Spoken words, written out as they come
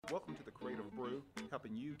Welcome to the Creative Brew,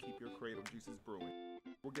 helping you keep your creative juices brewing.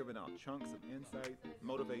 We're giving out chunks of insight,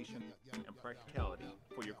 motivation, and practicality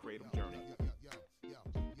for your creative journey.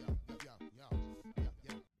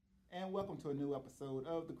 And welcome to a new episode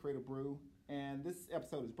of the Creative Brew. And this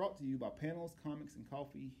episode is brought to you by Panels, Comics, and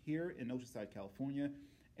Coffee here in Oceanside, California.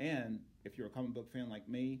 And if you're a comic book fan like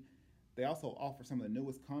me, they also offer some of the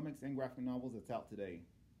newest comics and graphic novels that's out today.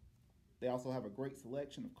 They also have a great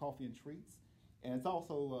selection of coffee and treats. And it's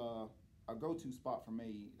also a go-to spot for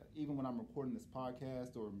me, even when I'm recording this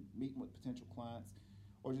podcast or meeting with potential clients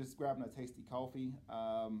or just grabbing a tasty coffee.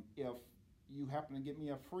 If you happen to get me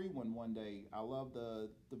a free one day, I love the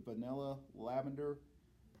vanilla lavender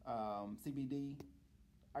CBD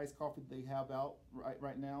iced coffee they have out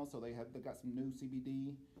right now. So they got some new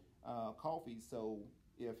CBD coffees. So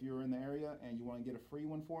if you're in the area and you want to get a free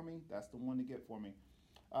one for me, that's the one to get for me.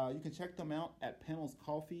 You can check them out at Panels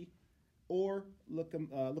Coffee, or look them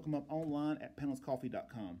up online at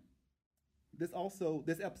panelscoffee.com. This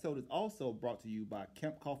episode is also brought to you by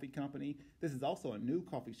Kemp Coffee Company. This is also a new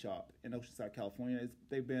coffee shop in Oceanside, California.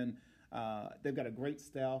 They've got a great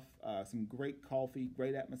staff, some great coffee,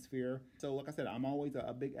 great atmosphere. So like I said, I'm always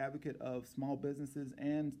a big advocate of small businesses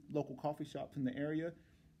and local coffee shops in the area.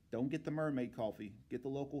 Don't get the mermaid coffee. Get the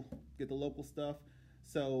local stuff.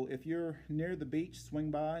 So if you're near the beach, swing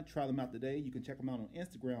by, try them out today. You can check them out on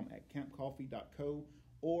Instagram at campcoffee.co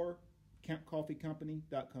or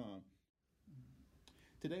campcoffeecompany.com.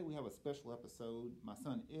 Today we have a special episode. My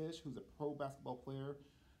son Ish, who's a pro basketball player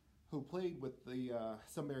who played with the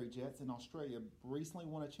Sunbury Jets in Australia, recently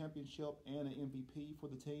won a championship and an MVP for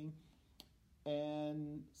the team.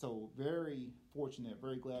 And so very fortunate,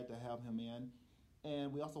 very glad to have him in.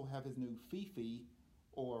 And we also have his new Fifi,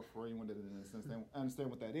 or for anyone that doesn't understand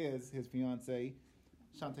what that is, his fiance,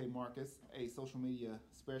 Chante Marcus, a social media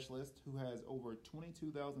specialist who has over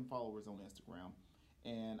 22,000 followers on Instagram.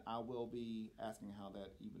 And I will be asking how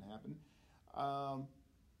that even happened.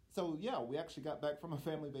 We actually got back from a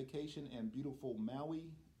family vacation in beautiful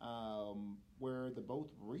Maui, where the both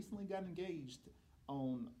recently got engaged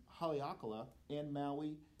on Haleakala in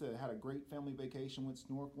Maui. So had a great family vacation, went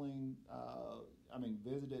snorkeling,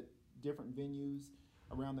 visited different venues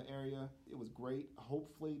around the area. It was great.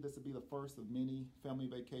 Hopefully this will be the first of many family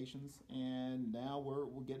vacations. And now we're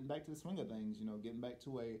getting back to the swing of things, getting back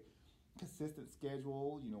to a consistent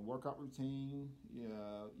schedule, workout routine,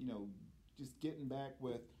 just getting back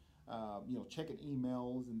with, checking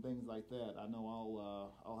emails and things like that. I know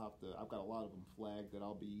I've got a lot of them flagged that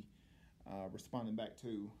I'll be responding back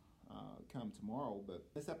to come tomorrow. But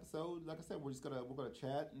this episode, like I said, we're gonna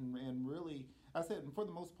chat and really, I said, for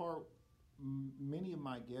the most part, many of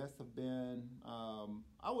my guests have been,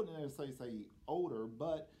 I wouldn't necessarily say older,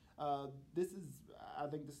 but I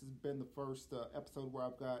think this has been the first episode where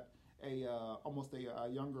I've got almost a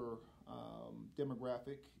younger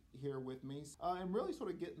demographic here with me, and really sort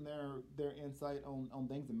of getting their insight on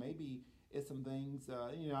things, and maybe it's some things,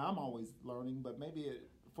 I'm always learning, but maybe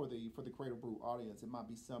for the Creative Brew audience, it might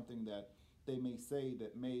be something that they may say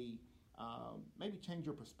that may maybe change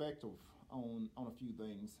your perspective on a few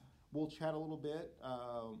things. We'll chat a little bit,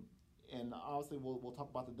 and obviously we'll talk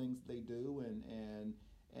about the things they do and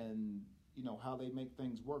how they make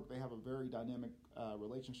things work. They have a very dynamic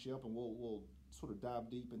relationship, and we'll sort of dive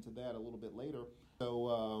deep into that a little bit later.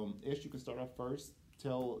 So, Ish, you can start off first.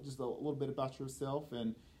 Tell just a little bit about yourself,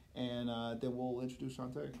 and then we'll introduce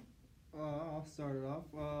Chante. I'll start it off.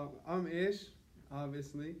 I'm Ish,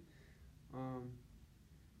 obviously.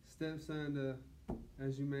 Stepson to,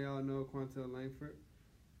 as you may all know, Quantel Langford,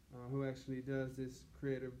 who actually does this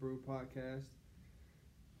Creative Brew podcast.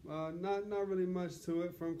 Not really much to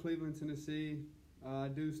it. From Cleveland, Tennessee. I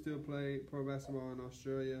do still play pro basketball in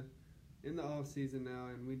Australia in the off season now,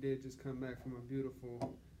 and we did just come back from a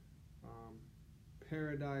beautiful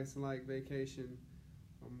paradise-like vacation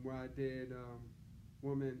where I did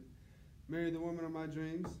marry the woman of my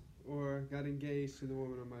dreams, or got engaged to the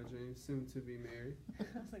woman of my dreams, soon to be married. I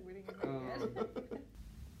was like, where did you get yet?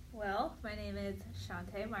 Well, my name is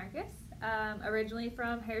Chante Marcus. Originally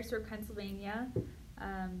from Harrisburg, Pennsylvania.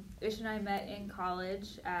 Ish and I met in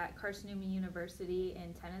college at Carson University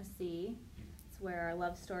in Tennessee. It's where our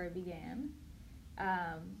love story began.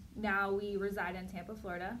 Now we reside in Tampa,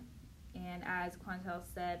 Florida. And as Quantel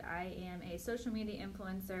said, I am a social media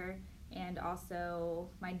influencer, and also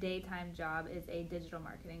my daytime job is a digital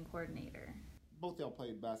marketing coordinator. Both y'all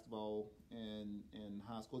played basketball in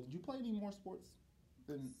high school. Did you play any more sports?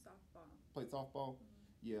 Softball. Played softball?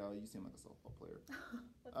 Mm-hmm. Yeah, you seem like a softball player.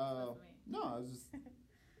 What's supposed to mean? No, I was just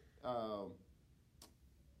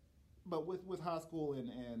but with high school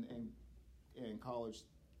and college,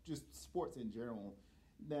 just sports in general,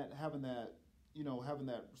 that having that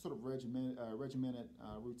sort of regimented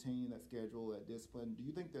routine, that schedule, that discipline. Do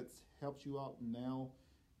you think that's helped you out now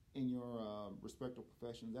in your respective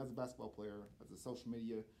professions as a basketball player, as a social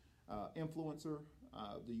media influencer?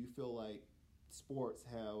 Do you feel like sports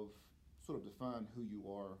have sort of defined who you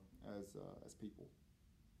are as people?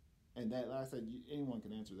 And that, like I said, anyone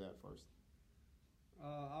can answer that first.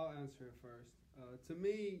 I'll answer it first. To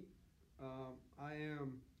me, I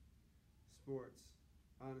am sports.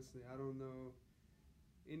 Honestly, I don't know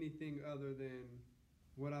anything other than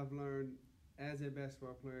what I've learned as a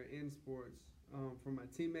basketball player in sports, from my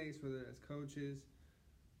teammates, whether that's coaches,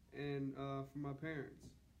 and from my parents.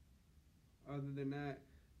 Other than that,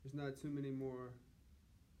 there's not too many more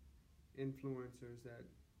influencers that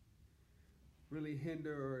really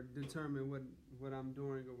hinder or determine what I'm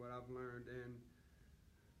doing or what I've learned. And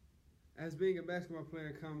as being a basketball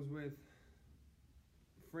player comes with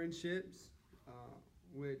friendships,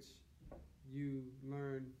 which you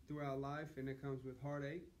learn throughout life, and it comes with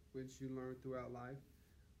heartache, which you learn throughout life.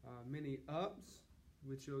 Many ups,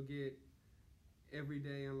 which you'll get every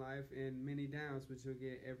day in life, and many downs, which you'll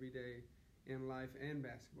get every day in life and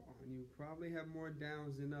basketball. And you probably have more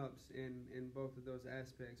downs than ups in both of those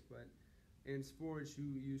aspects, but in sports,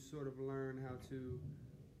 you sort of learn how to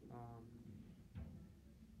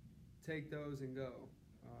take those and go.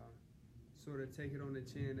 Sort of take it on the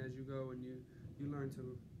chin as you go, and you learn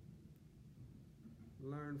to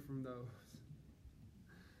learn from those.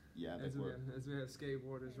 Yeah, as we have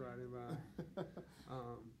skateboarders riding by.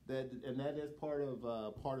 That is part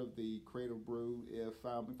of the Creative Brew. If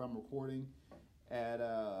I'm recording at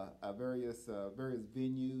various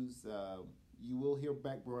venues, you will hear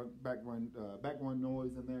background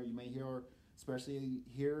noise in there. You may hear, especially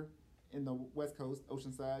here in the West Coast,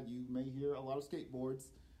 Oceanside, you may hear a lot of skateboards.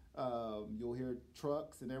 You'll hear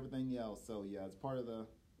trucks and everything else. So yeah, it's part of the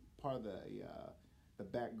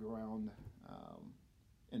background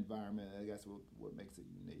environment. I guess what makes it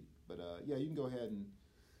unique. But yeah, you can go ahead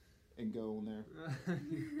and go on there.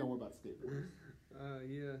 Don't worry about skateboards.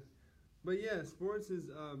 Yeah, but yeah, sports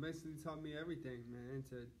has basically taught me everything, man.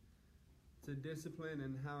 To discipline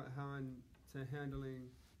and how to handling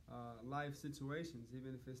life situations,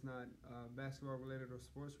 even if it's not basketball related or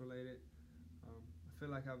sports related. I feel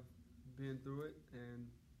like I've been through it, and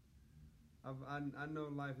I know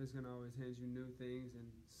life is going to always hand you new things,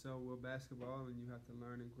 and so will basketball, and you have to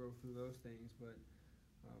learn and grow through those things. But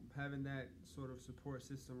having that sort of support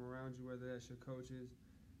system around you, whether that's your coaches,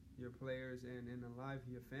 your players, and in life,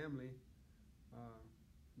 your family,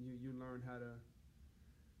 you learn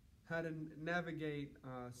how to navigate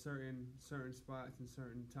certain spots and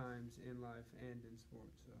certain times in life and in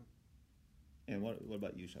sports. So. And what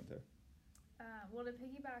about you, Chante? Well, to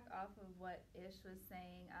piggyback off of what Ish was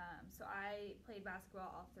saying, so I played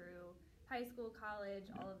basketball all through high school,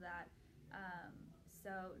 college, all of that.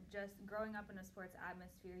 So just growing up in a sports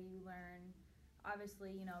atmosphere, you learn,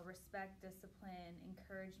 obviously, respect, discipline,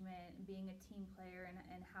 encouragement, being a team player,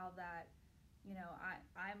 and how that,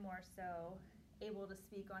 I'm more so able to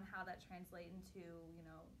speak on how that translates into,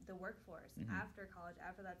 the workforce after college,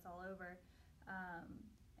 after that's all over.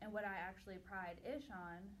 And what I actually pride Ish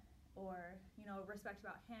on, or respect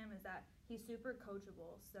about him, is that he's super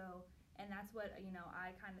coachable. So, and that's what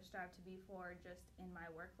I kind of strive to be for just in my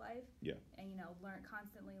work life. Yeah. And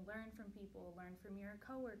constantly learn from people, learn from your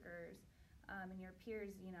coworkers, and your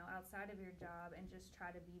peers, outside of your job, and just try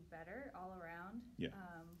to be better all around. Yeah.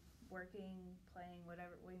 Working, playing,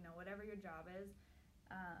 whatever your job is.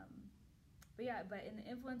 But in the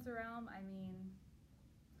influencer realm, I mean,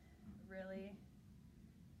 really.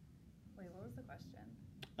 Wait, what was the question?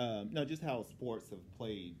 No, just how sports have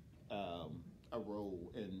played a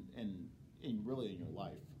role in really in your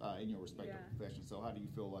life, in your respective profession. So how do you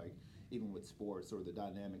feel like, even with sports or the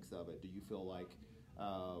dynamics of it, do you feel like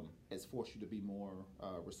it's forced you to be more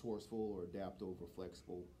resourceful or adaptive or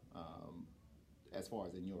flexible, as far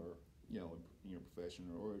as in your in your profession,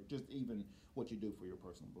 or just even what you do for your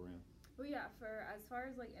personal brand? Well, yeah, as far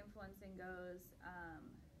as like influencing goes,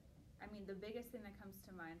 I mean, the biggest thing that comes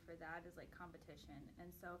to mind for that is like competition. And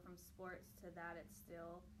so from sports to that, it's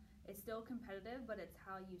still competitive, but it's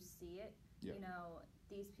how you see it. Yeah.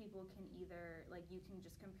 These people can either, like, you can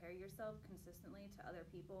just compare yourself consistently to other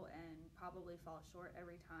people and probably fall short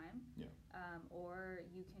every time. Yeah. Or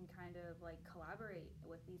you can kind of like collaborate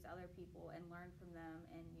with these other people and learn from them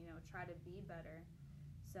and, try to be better.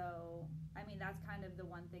 So, I mean, that's kind of the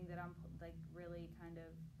one thing that I'm like really kind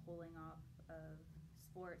of pulling off of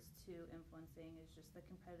sports to influencing, is just the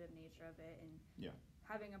competitive nature of it, and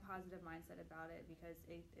having a positive mindset about it, because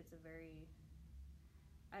it's a very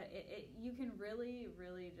you can really,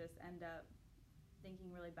 really just end up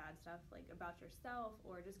thinking really bad stuff like about yourself,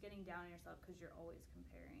 or just getting down on yourself because you're always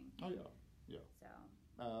comparing. Oh yeah.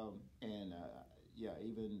 So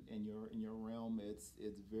even in your realm, it's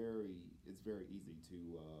very easy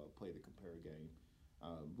to play the compare game,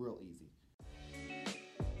 real easy.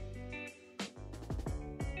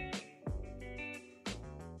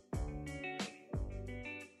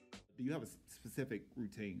 Do you have a specific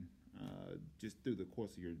routine just through the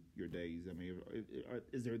course of your days? I mean,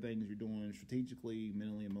 is there things you're doing strategically,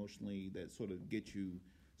 mentally, emotionally that sort of get you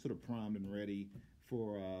sort of primed and ready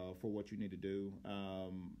for what you need to do?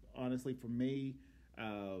 Honestly, for me,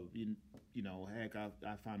 heck,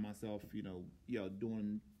 I find myself,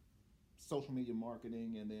 doing social media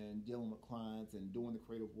marketing and then dealing with clients and doing the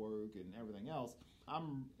creative work and everything else.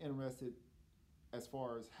 I'm interested as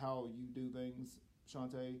far as how you do things,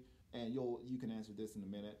 Chante. And you can answer this in a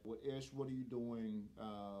minute. What are you doing,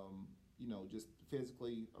 just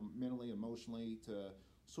physically, mentally, emotionally to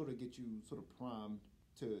sort of get you sort of primed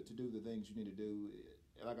to do the things you need to do?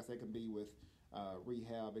 Like I said, it can be with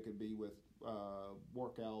rehab, it could be with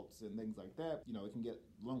workouts and things like that. It can get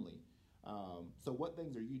lonely. So what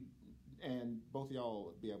things are you, and both of y'all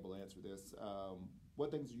will be able to answer this, what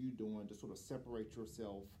things are you doing to sort of separate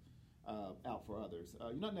yourself out for others?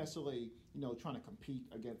 You're not necessarily, trying to compete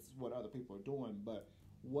against what other people are doing, but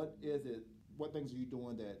what things are you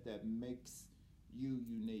doing that makes you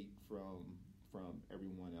unique from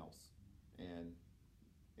everyone else? And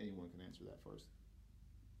anyone can answer that first.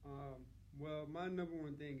 Well, my number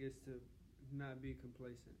one thing is to not be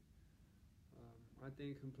complacent. I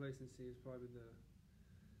think complacency is probably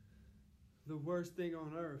the worst thing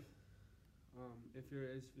on earth if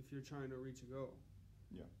you're trying to reach a goal.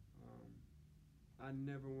 Yeah. I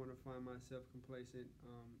never want to find myself complacent.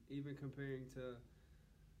 Even comparing to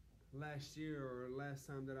last year or last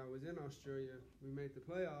time that I was in Australia, we made the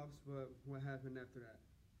playoffs, but what happened after that?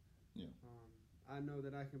 Yeah. I know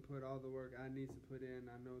that I can put all the work I need to put in.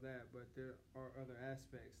 I know that, but there are other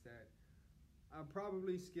aspects that I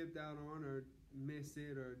probably skipped out on or missed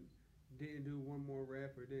it or didn't do one more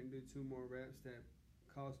rep or didn't do two more reps that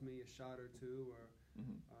cost me a shot or two or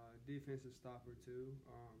defensive stop or two.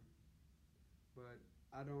 But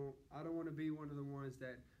I don't want to be one of the ones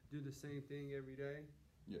that do the same thing every day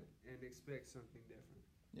and expect something different.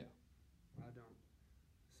 Yeah. I don't.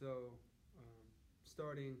 So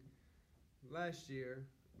starting last year,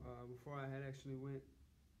 before I had actually went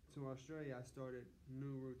to Australia, I started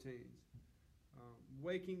new routines.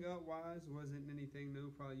 Waking up wise wasn't anything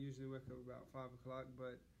new. Probably usually wake up about 5 o'clock,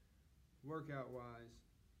 but workout wise,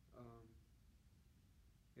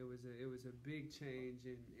 it was a big change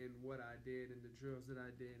in what I did and the drills that I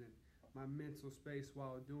did and my mental space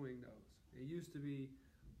while doing those. It used to be,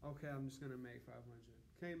 okay, I'm just gonna make 500.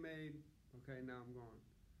 Okay, made. Okay, now I'm gone.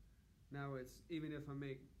 Now it's, even if I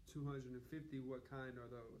make 250, what kind are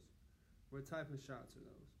those? What type of shots are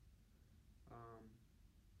those?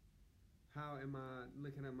 How am I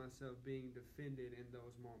looking at myself being defended in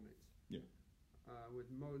those moments? Yeah. With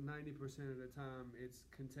 90% of the time, it's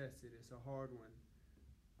contested. It's a hard one.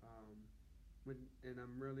 And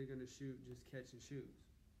I'm really going to shoot just catch and shoot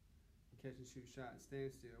shots,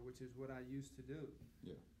 stand still, which is what I used to do.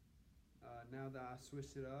 Yeah. Now that I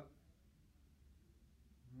switched it up,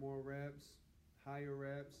 more reps, higher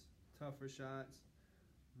reps, tougher shots,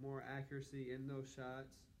 more accuracy in those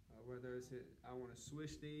shots. Whether it's I want to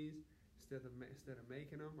switch these instead of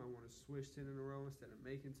making them, I want to switch 10 in a row instead of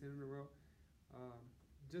making 10 in a row.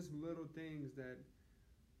 Just little things that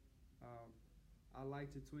I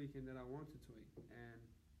like to tweak and that I want to tweak. And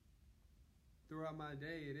throughout my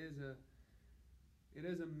day, it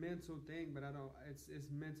is a mental thing, but it's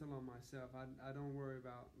mental on myself. I don't worry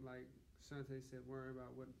about, like Chante said, worry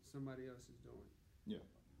about what somebody else is doing. Yeah.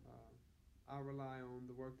 I rely on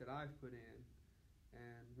the work that I've put in,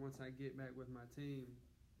 and once I get back with my team,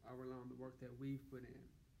 I rely on the work that we've put in.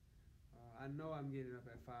 I know I'm getting up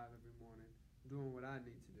at 5 every morning, doing what I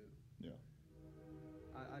need to do. Yeah.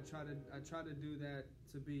 I try to do that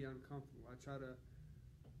to be uncomfortable. I try to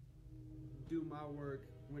do my work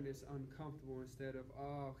when it's uncomfortable instead of,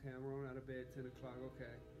 oh, okay, I'm rolling out of bed 10 o'clock,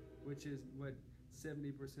 okay, which is what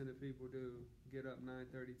 70% of people do, get up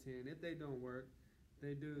 9:30, 10. If they don't work,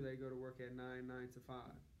 they go to work at 9 to 5.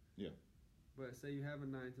 Yeah. But say you have a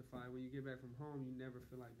 9 to 5, when you get back from home, you never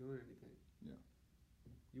feel like doing anything. Yeah.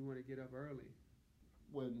 You want to get up early.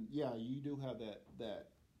 You do have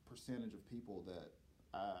that percentage of people that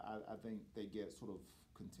I think they get sort of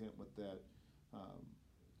content with that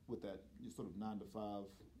sort of 9 to 5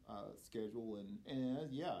 schedule, and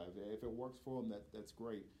if it works for them, that's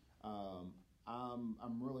great.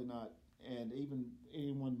 I'm really not, and even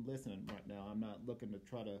anyone listening right now, I'm not looking to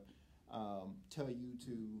try to tell you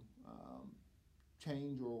to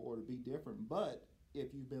change or to be different. But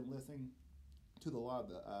if you've been listening to a lot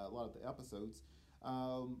of the episodes,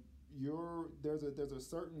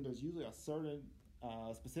 there's usually a certain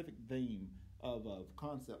specific theme of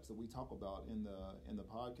concepts that we talk about in the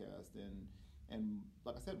podcast, and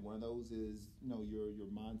like I said, one of those is your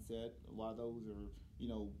mindset. A lot of those are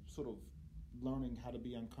sort of learning how to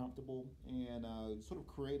be uncomfortable and sort of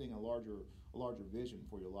creating a larger vision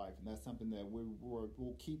for your life, and that's something that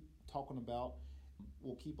we'll keep talking about.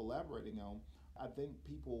 We'll keep elaborating on. I think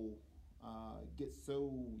people get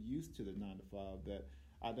so used to the 9 to 5 that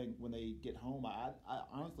I think when they get home, I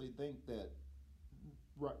honestly think that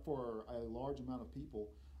for a large amount of people,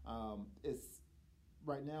 it's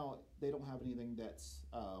right now they don't have anything that's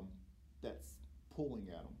pulling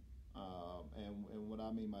at them, and what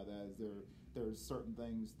I mean by that is there's certain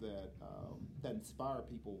things that inspire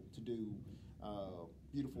people to do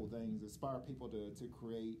beautiful things, inspire people to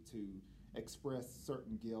create, to express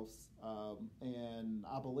certain gifts, and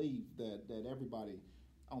I believe that everybody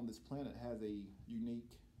on this planet has a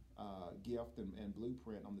unique gift and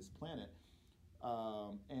blueprint on this planet,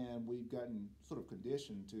 and we've gotten sort of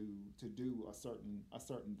conditioned to do a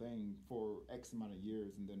certain thing for X amount of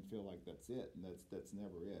years and then feel like that's it, and that's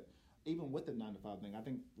never it. Even with the 9 to 5 thing, I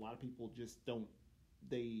think a lot of people just don't,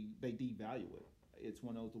 they devalue it. It's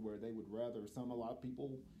one of those where they would rather, a lot of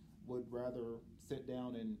people would rather sit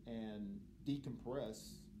down and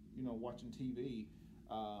decompress, watching TV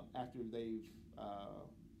after they've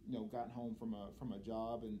gotten home from a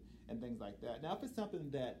job and things like that. Now, if it's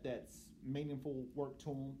something that's meaningful work to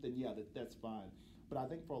them, then yeah, that's fine. But I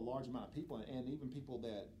think for a large amount of people, and even people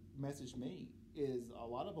that message me, is a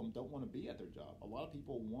lot of them don't want to be at their job. A lot of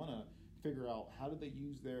people want to figure out how do they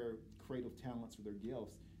use their creative talents or their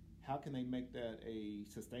gifts. How can they make that a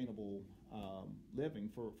sustainable living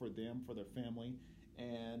for them, for their family,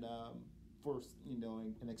 and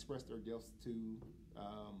and express their gifts to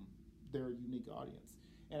their unique audience.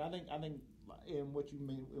 And I think in what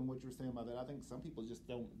you're saying about that, I think some people just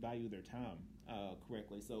don't value their time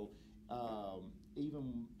correctly. So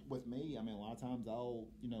even with me, I mean, a lot of times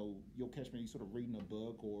you'll catch me sort of reading a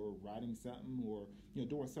book or writing something or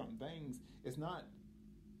doing certain things. It's not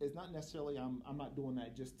necessarily I'm not doing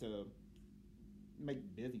that just to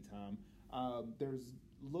make busy time. There's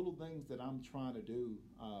little things that I'm trying to do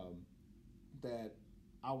that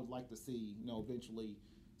I would like to see eventually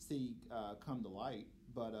see come to light.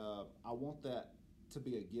 But I want that to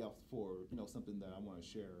be a gift for something that I want to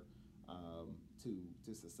share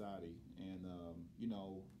to society, and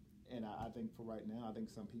and I think for right now, I think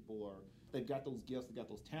some people they've got those gifts, they've got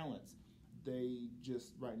those talents. They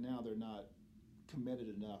just right now they're not committed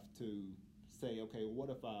enough to say, okay, what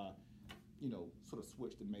if I sort of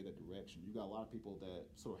switched and made that direction. You got a lot of people that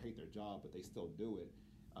sort of hate their job, but they still do it.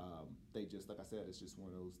 They just, like I said, it's just one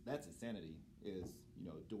of those. That's insanity. Is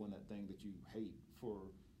doing that thing that you hate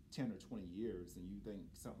for 10 or 20 years, and you think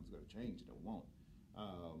something's going to change, and it won't.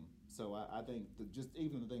 So I think just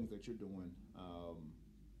even the things that you're doing,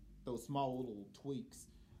 those small little tweaks,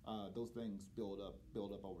 those things build up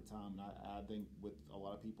over time. And I think with a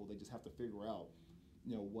lot of people, they just have to figure out,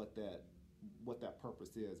 what that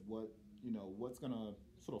purpose is, what's going to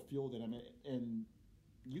sort of fuel them. I mean, and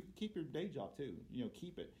you can keep your day job too,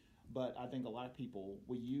 keep it. But I think a lot of people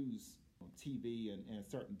will use TV and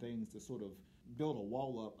certain things to sort of build a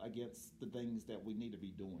wall up against the things that we need to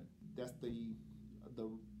be doing. That's the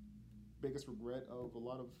biggest regret of a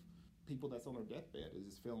lot of people that's on their deathbed, is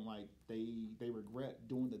just feeling like they regret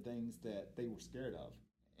doing the things that they were scared of,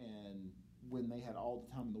 and when they had all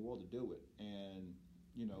the time in the world to do it. And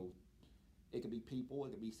it could be people, it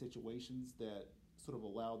could be situations that sort of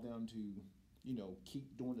allow them to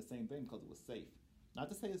keep doing the same thing because it was safe. Not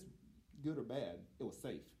to say it's good or bad, it was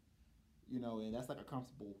safe. And that's like a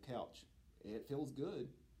comfortable couch. It feels good.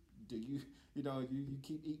 Do you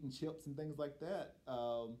keep eating chips and things like that?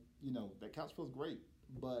 That couch feels great.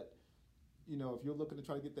 But if you're looking to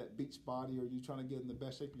try to get that beach body, or you're trying to get in the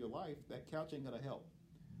best shape of your life, that couch ain't gonna help.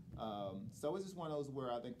 So it's just one of those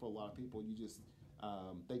where I think for a lot of people,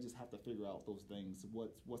 they just have to figure out those things.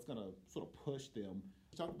 What's gonna sort of push them?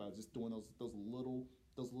 Talk about just doing those little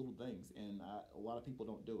things, and a lot of people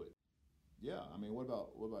don't do it. Yeah, I mean, what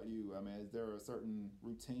about you? I mean, is there a certain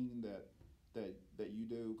routine that you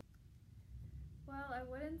do? Well, I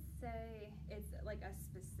wouldn't say it's like a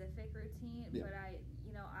specific routine, Yeah. but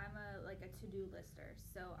I'm a to-do lister.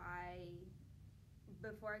 So I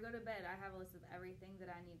before I go to bed, I have a list of everything that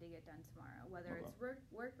I need to get done tomorrow, whether it's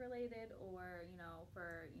work related or,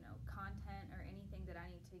 for, content or anything that I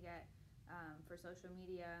need to get for social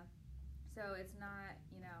media. So it's not,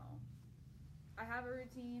 I have a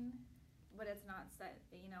routine, but it's not set,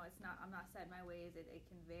 I'm not set in my ways. It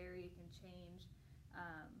can vary, it can change.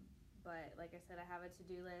 But like I said, I have a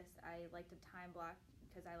to-do list. I like to time block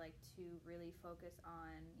because I like to really focus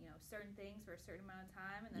on, certain things for a certain amount of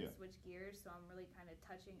time and then switch gears. So I'm really kind of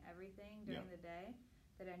touching everything during the day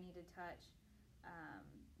that I need to touch.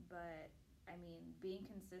 But I mean, being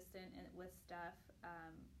consistent with stuff.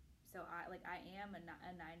 So I am a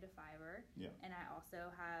 9-to-5er, and I also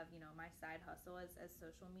have, my side hustle as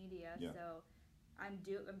social media. So I'm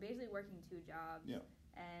basically working 2 jobs,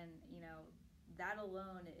 and that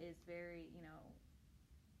alone is very,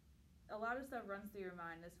 a lot of stuff runs through your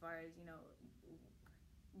mind as far as,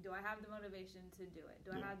 do I have the motivation to do it?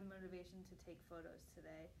 Do I have the motivation to take photos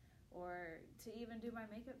today, or to even do my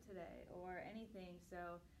makeup today, or anything?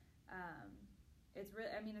 So it's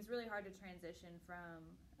really hard to transition from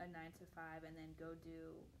a 9-to-5 and then go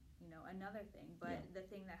do, another thing. But the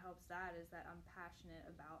thing that helps that is that I'm passionate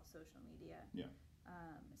about social media.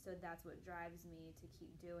 So that's what drives me to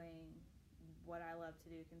keep doing what I love to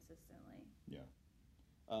do consistently.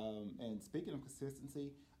 And speaking of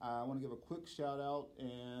consistency, I want to give a quick shout out,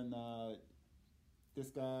 and this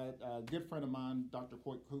guy, a good friend of mine, Dr.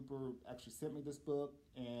 Court Cooper, actually sent me this book,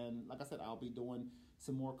 and like I said, I'll be doing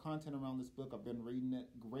some more content around this book. I've been reading it.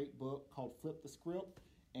 Great book called Flip the Script,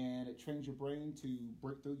 and it trains your brain to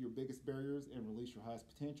break through your biggest barriers and release your highest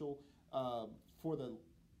potential. For the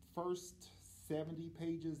first 70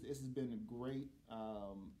 pages, this has been great.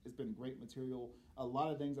 It's been great material. A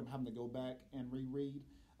lot of things I'm having to go back and reread.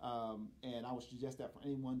 And I would suggest that for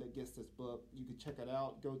anyone that gets this book, you can check it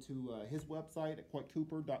out. Go to his website at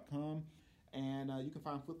courtcooper.com, and you can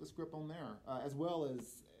find Flip the Script on there, as well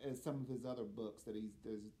as some of his other books that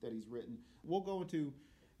he's written. We'll go into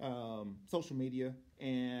social media,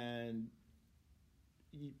 and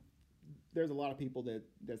there's a lot of people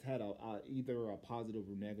that's had either a positive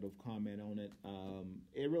or negative comment on it.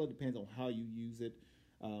 It really depends on how you use it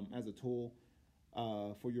as a tool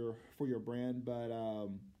for your brand. But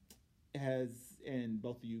and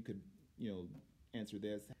both of you could answer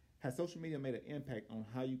this. Has social media made an impact on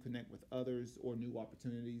how you connect with others or new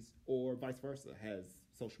opportunities, or vice versa? Has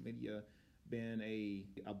social media been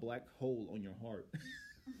a black hole on your heart?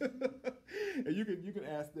 And you can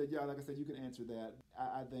ask that. Like I said, you can answer that.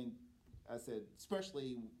 I think I said,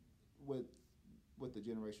 especially with the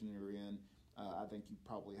generation you're in, I think you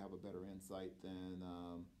probably have a better insight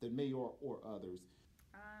than me or others.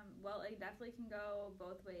 Well, it definitely can go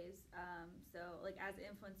both ways. So, like, as an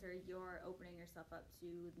influencer, you're opening yourself up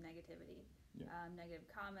to negativity, negative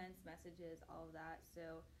comments, messages, all of that.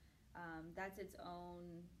 So, that's its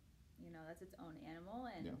own, that's its own animal,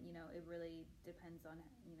 and it really depends on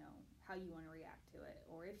how you want to react to it,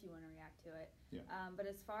 or if you want to react to it. But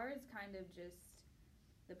as far as kind of just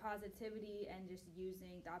the positivity and just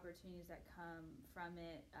using the opportunities that come from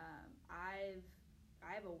it,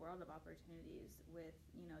 I have a world of opportunities with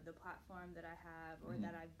the platform that I have or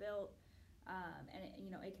that I've built, and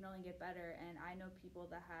it can only get better. And I know people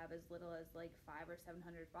that have as little as like 500 or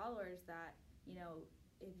 700 followers that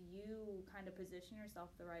if you kind of position yourself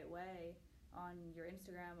the right way on your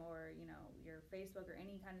Instagram or your Facebook or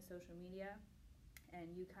any kind of social media, and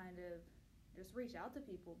you kind of just reach out to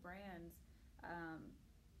people, brands,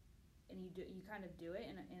 and you kind of do it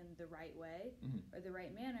in the right way or the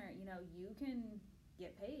right manner, you can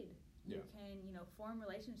get paid. You can form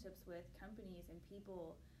relationships with companies and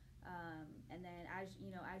people, and then as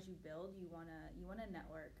you build, you wanna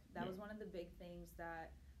network. That was one of the big things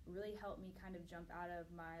that really helped me kind of jump out of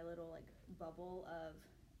my little like bubble of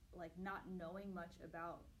like not knowing much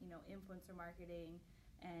about influencer marketing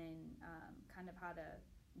and kind of how to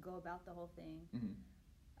go about the whole thing.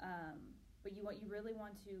 But you really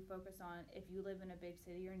want to focus on, if you live in a big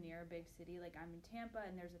city or near a big city, like I'm in Tampa,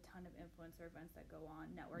 and there's a ton of influencer events that go on,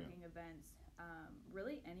 networking events,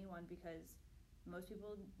 really anyone, because most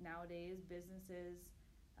people nowadays, businesses,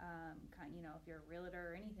 if you're a realtor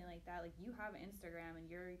or anything like that, like you have Instagram and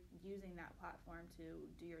you're using that platform to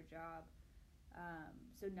do your job.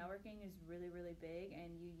 So networking is really, really big,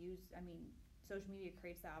 and social media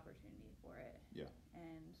creates the opportunity for it.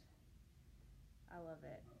 And I love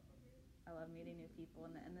it. I love meeting new people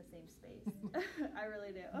in the same space. I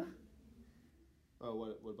really do. Oh,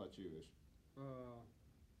 what about you, Ish?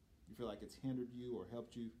 You feel like it's hindered you or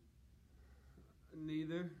helped you?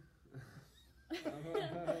 Neither.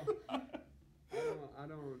 I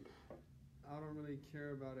don't really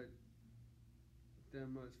care about it that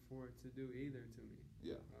much for it to do either to me.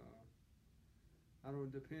 Yeah. I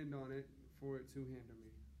don't depend on it for it to hinder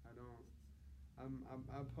me. I don't.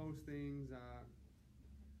 I post things. I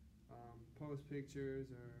post pictures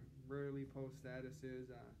or rarely post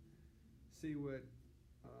statuses. I see what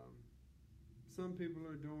some people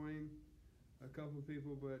are doing, a couple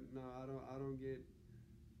people, but no, I don't get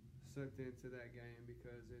sucked into that game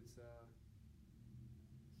because it's.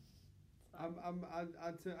 I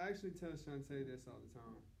actually tell Chante this all the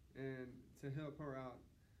time, and to help her out,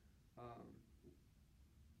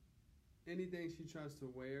 anything she tries to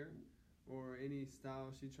wear or any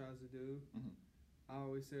style she tries to do, I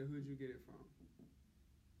always say, "Who'd you get it from?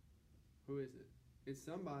 Who is it? It's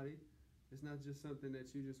somebody. It's not just something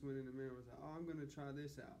that you just went in the mirror and was like, oh, I'm gonna try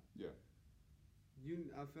this out." Yeah.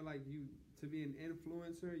 I feel like to be an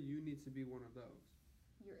influencer, you need to be one of those.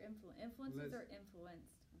 Your influencers are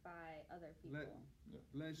influenced by other people.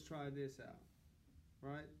 Let's try this out,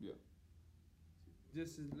 right? Yeah.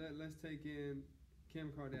 Let's take in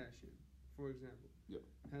Kim Kardashian, for example. Yeah.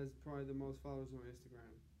 Has probably the most followers on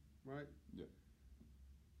Instagram, right? Yeah.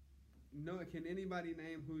 No, can anybody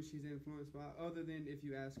name who she's influenced by other than if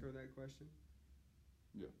you ask her that question?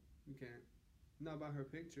 Yeah. You can't. Not by her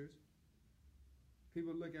pictures.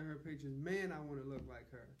 People look at her pictures. Man, I want to look like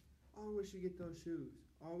her. Oh, where she get those shoes?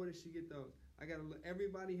 Oh, where did she get those? I gotta look.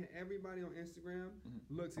 Everybody on Instagram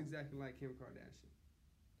looks exactly like Kim Kardashian.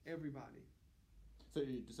 Everybody.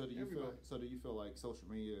 So do you feel like social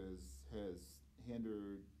media has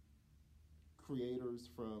hindered creators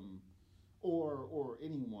from, or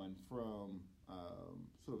anyone from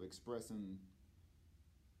sort of expressing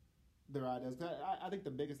their ideas? I think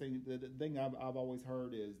the biggest thing, the thing I've always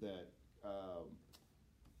heard is that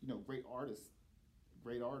great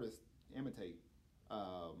artists imitate,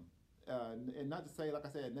 and not to say, like I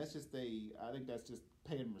said, that's just I think that's just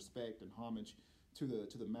paying respect and homage to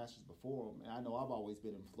the masters before them. And I know I've always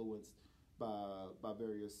been influenced by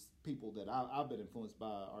various people that I've been influenced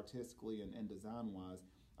by artistically and design wise.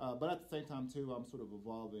 But at the same time too, I'm sort of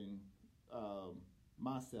evolving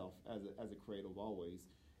myself as a creative always.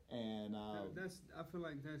 And I feel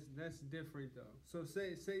like that's different though. So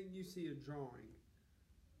say you see a drawing,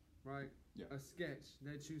 right? Yeah. A sketch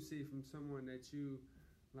that you see from someone that you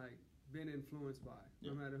like been influenced by,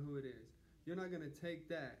 no matter who it is. You're not gonna take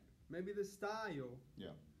that. Maybe the style.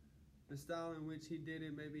 Yeah. The style in which he did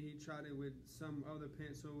it. Maybe he tried it with some other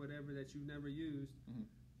pencil or whatever that you've never used. Mm-hmm.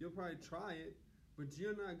 You'll probably try it, but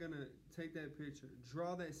you're not gonna take that picture,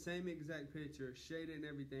 draw that same exact picture, shade it and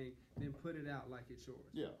everything, then put it out like it's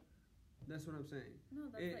yours. Yeah. That's what I'm saying. No,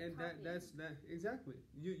 that's that's exactly.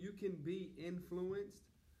 You can be influenced,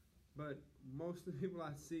 but most of the people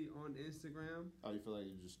I see on Instagram. Oh, you feel like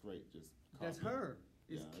you're just straight, just copy. That's her.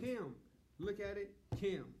 It's Kim. Look at it,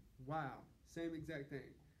 Kim. Wow, same exact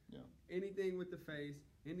thing. Yeah. Anything with the face,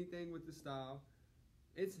 anything with the style,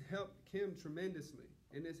 it's helped Kim tremendously,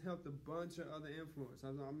 and it's helped a bunch of other influencers.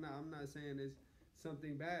 I'm not saying it's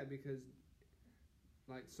something bad because,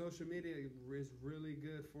 like, social media is really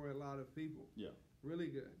good for a lot of people. Yeah. Really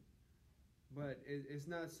good. But it's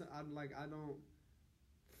not. I don't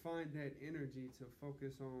find that energy to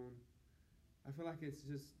focus on. I feel like it's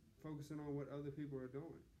just focusing on what other people are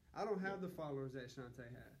doing. I don't have the followers that Chante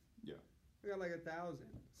has. Yeah. I got like 1,000.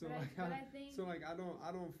 So I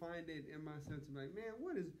don't find it in myself to be like, man,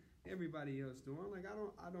 what is everybody else doing? Like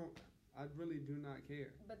I really do not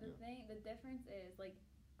care. But the difference is, like,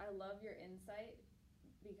 I love your insight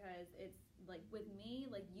because it's like with me,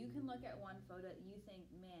 like, you can look at one photo, you think,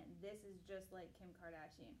 man, this is just like Kim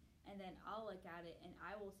Kardashian, and then I'll look at it and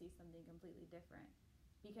I will see something completely different.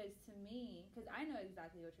 Because to me, because I know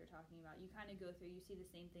exactly what you're talking about, you kind of go through, you see the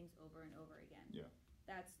same things over and over again. Yeah.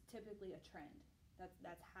 That's typically a trend.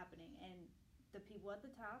 That's happening, and the people at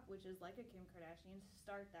the top, which is like a Kim Kardashian,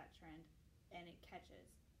 start that trend, and it catches.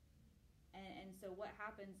 And so what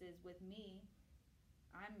happens is with me,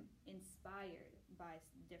 I'm inspired by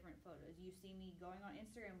different photos. You see me going on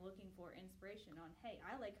Instagram looking for inspiration on, hey,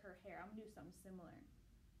 I like her hair, I'm gonna do something similar,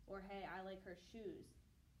 or hey, I like her shoes,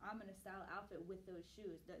 I'm gonna style an outfit with those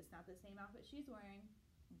shoes. It's not the same outfit she's wearing,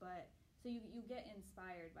 but so you get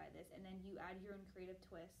inspired by this, and then you add your own creative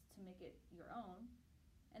twist to make it your own,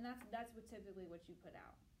 and that's typically what you put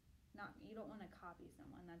out. You don't want to copy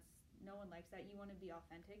someone. No one likes that. You want to be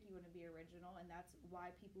authentic. You want to be original, and that's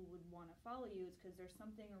why people would want to follow you, is because there's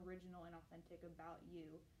something original and authentic about you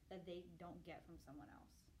that they don't get from someone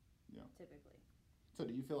else. Yeah. Typically. So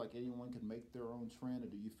do you feel like anyone can make their own trend, or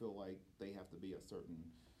do you feel like they have to be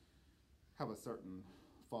have a certain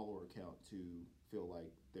follower count to feel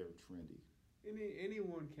like they're trendy?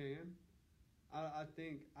 Anyone can. I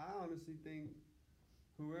honestly think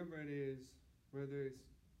whoever it is, whether it's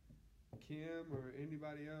Kim or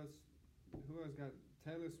anybody else, who else got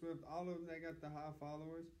Taylor Swift, all of them that got the high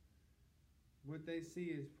followers, what they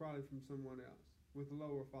see is probably from someone else with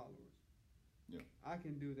lower followers. Yeah. I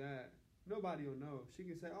can do that. Nobody will know. She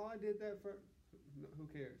can say, "Oh, I did that for." No, who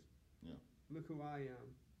cares? Yeah. Look who I am.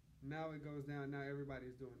 Now it goes down. Now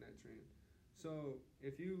everybody's doing that trend. So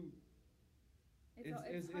if you, It's hard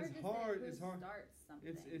it's to hard. say who It's hard. starts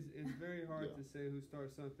something. It's very hard Yeah. to say who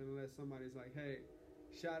starts something unless somebody's like, "Hey,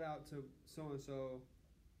 shout out to so and so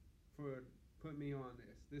for putting me on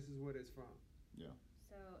this. This is what it's from." Yeah.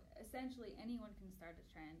 So essentially, anyone can start a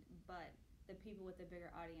trend, but the people with the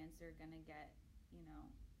bigger audience are gonna get,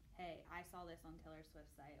 hey, I saw this on Taylor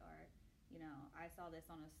Swift's site, or I saw this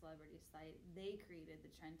on a celebrity site. They created the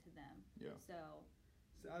trend to them. Yeah. So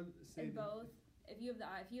I say in both, if you have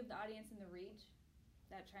the audience and the reach,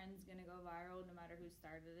 that trend's gonna go viral no matter who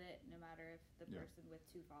started it, no matter if the Yeah. person with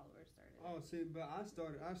 2 followers started it. Oh, see, but I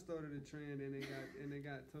started a trend and it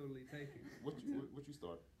got totally taken. What you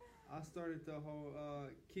start? I started the whole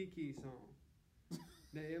Kiki song,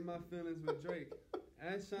 the "In My Feelings" with Drake.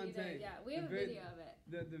 And You Chante. did, yeah, we have a video of it.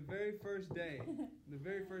 The very first day,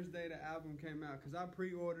 the album came out, because I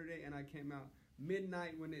pre-ordered it and I came out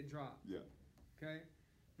midnight when it dropped. Yeah. Okay?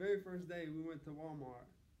 Very first day, we went to Walmart.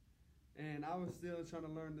 And I was still trying to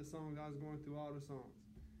learn the songs. I was going through all the songs.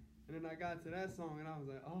 And then I got to that song and I was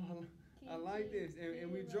like, oh, I like this.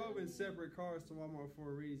 And we drove in separate cars to Walmart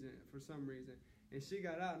for some reason. And she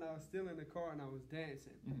got out and I was still in the car and I was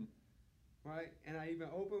dancing. Mm-hmm. Right? And I even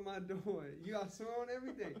opened my door. I saw on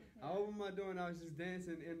everything. Yeah. I opened my door and I was just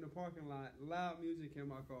dancing in the parking lot. Loud music in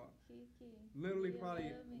my car. Kiki, Literally you probably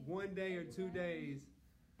love me. 1 day or You 2 love me. days,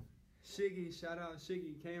 Shiggy, shout out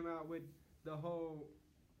Shiggy, came out with the whole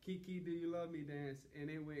Kiki Do You Love Me dance, and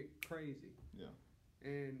it went crazy. Yeah.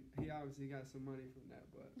 And he obviously got some money from that,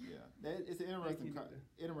 but Yeah, it's an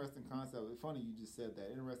interesting concept. It's funny you just said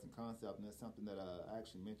that. Interesting concept, and that's something that I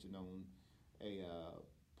actually mentioned on a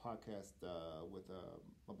podcast with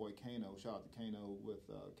my boy Kano. Shout out to Kano with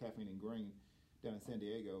Caffeine and Green down in San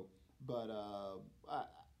Diego. But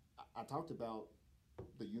I talked about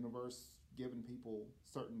the universe giving people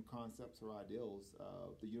certain concepts or ideals.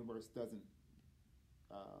 The universe doesn't.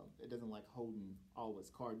 It doesn't like holding all of its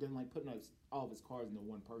cards. It doesn't like putting all of its cards into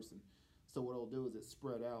one person. So what it'll do is it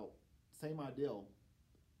spread out, same ideal,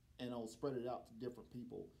 and it'll spread it out to different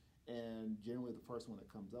people. And generally, the first one that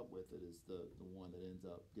comes up with it is the one that ends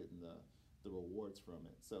up getting the rewards from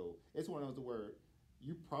it. So it's one of those where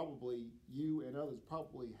you and others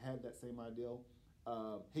probably had that same ideal.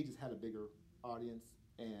 He just had a bigger audience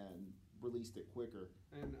and released it quicker.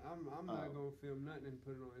 and I'm not gonna film nothing and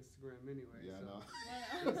put it on Instagram anyway. Yeah, so.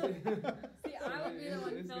 I know. See, I would be the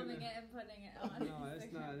one It's filming gonna- it and putting it on. No, that's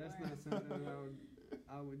Instagram not something that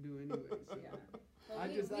I would do anyway. So. Yeah. But I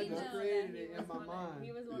we just know created that he it in was my mind.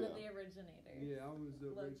 He was one Yeah. of the originators. Yeah, I was the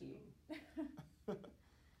Low-key. original.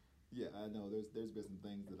 Yeah, I know. There's been some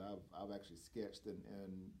things that I've actually sketched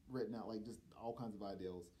and written out, like just all kinds of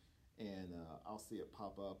ideals, and I'll see it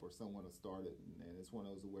pop up or someone will start it, and it's one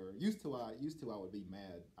of those where used to I would be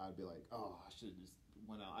mad. I'd be like, oh, I should have just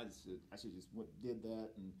went out. I should just did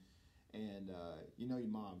that, and your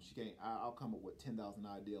mom, she can't. I'll come up with 10,000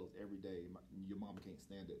 ideals every day. Your mom can't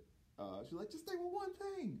stand it. She's like, just stay with one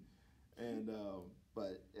thing, and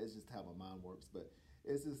but it's just how my mind works. But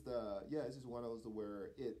it's just it's just one of those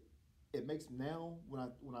where it makes now when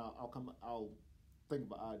I'll think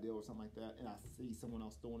of an ideal or something like that, and I see someone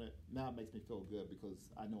else doing it. Now it makes me feel good because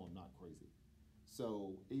I know I'm not crazy.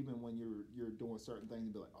 So even when you're doing certain things,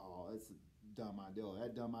 you be like, oh, that's a dumb ideal.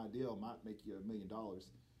 That dumb ideal might make you $1 million.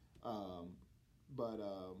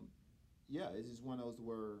 It's just one of those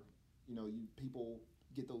where people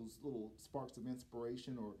get those little sparks of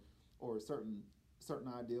inspiration or certain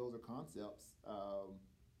ideals or concepts.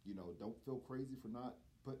 Don't feel crazy for not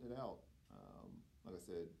putting it out. Like I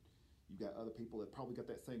said, you've got other people that probably got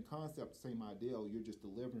that same concept, same ideal. You're just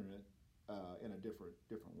delivering it in a different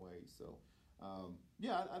way. So,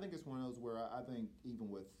 I think it's one of those where I think even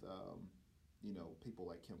with people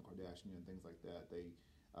like Kim Kardashian and things like that, they.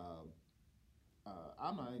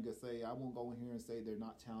 I'm not even gonna say, I won't go in here and say they're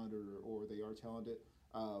not talented or they are talented.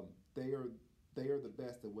 They are the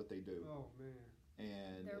best at what they do. Oh man!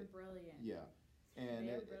 And They're brilliant. Yeah. And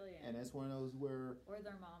They're brilliant. And it's one of those where Or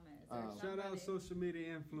their mom is. Or Shout out somebody. social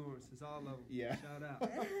media influencers, all of them. Yeah. Shout out.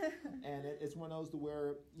 and it's one of those to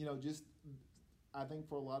where just I think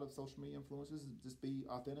for a lot of social media influencers, just be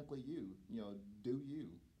authentically you. Do you.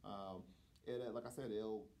 Like I said,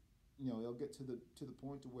 it'll get to the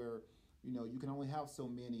point to where you can only have so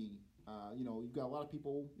many. You've got a lot of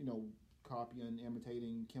people copying,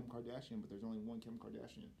 imitating Kim Kardashian, but there's only one Kim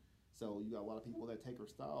Kardashian. So you got a lot of people that take her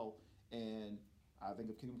style, and I think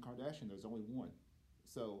of Kim Kardashian, there's only one.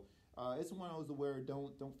 So it's one of those where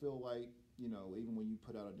don't feel like, even when you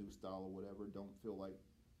put out a new style or whatever, don't feel like,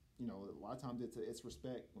 a lot of times it's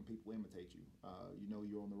respect when people imitate you.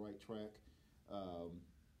 You're on the right track.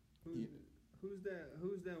 Who's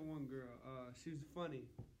that one girl? She's funny.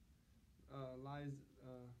 Liza.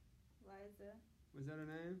 Liza. Was that her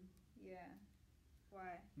name? Yeah.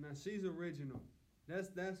 Why? Now she's original.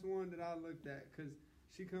 That's one that I looked at because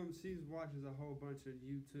she watches a whole bunch of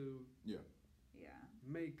YouTube. Yeah.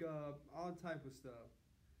 Makeup, all type of stuff.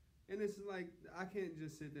 And it's like I can't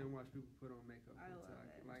just sit there and watch people put on makeup. I love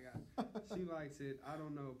it. Like she likes it. I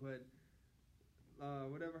don't know, but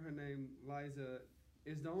whatever her name, Liza,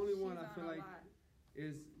 is the only one I feel like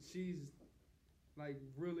she's like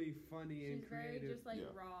really funny and creative. She's very just like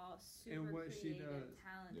raw, super in what creative, she does,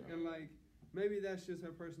 talented. and like maybe that's just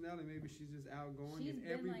her personality. Maybe she's just outgoing, and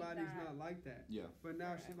everybody's like not like that. Yeah. But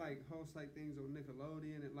now she like hosts like things on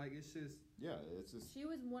Nickelodeon, and like it's just She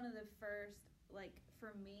was one of the first. Like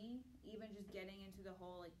for me, even just getting into the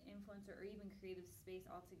whole like influencer or even creative space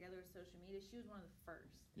altogether with social media, she was one of the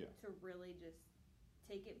first to really just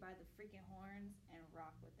take it by the freaking horns and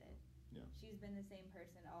rock with it. Yeah. She's been the same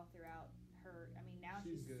person all throughout her. I mean, now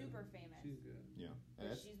she's super famous. She's good. Yeah.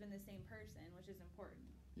 But she's been the same person, which is important.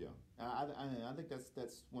 Yeah. I think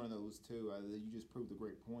that's one of those too. You just proved a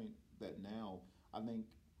great point that now I think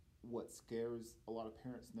what scares a lot of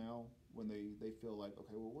parents now when they feel like,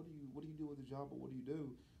 okay, well, what do you do with the job, or what do you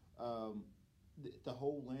do? The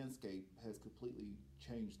whole landscape has completely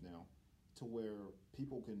changed now to where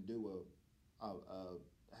people can do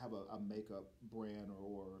have a makeup brand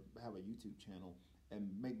or have a YouTube channel and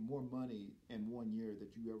make more money in 1 year that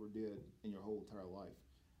you ever did in your whole entire life,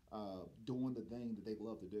 doing the thing that they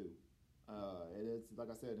love to do. It is, like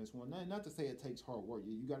I said, it's one, not to say it takes hard work.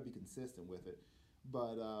 You got to be consistent with it,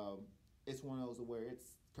 but it's one of those where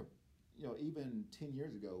it's, even 10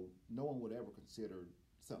 years ago, no one would ever consider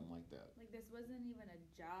something like that. Like this wasn't even a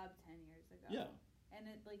job 10 years ago. Yeah. And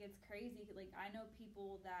it's crazy. Like I know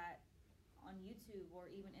people that on YouTube or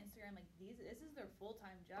even Instagram, like this is their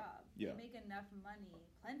full-time job. Yeah. They make enough money,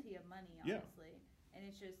 plenty of money, honestly. Yeah. And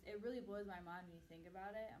it's just, it really blows my mind when you think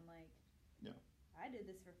about it. I'm like, I did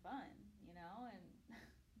this for fun, and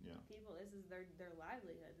people, this is their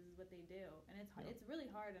livelihood. This is what they do. And it's really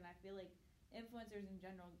hard, and I feel like influencers in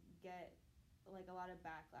general get like a lot of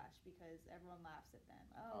backlash because everyone laughs at them.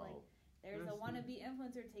 There's a wannabe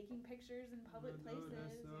influencer taking pictures in public places.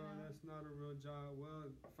 That's not a real job. Well,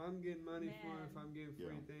 if I'm getting money for it, if I'm getting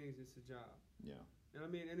free things, it's a job. Yeah. And I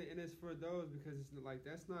mean, and it's for those because it's like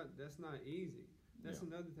that's not easy. That's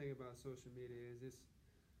another thing about social media is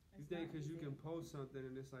you think because you can post something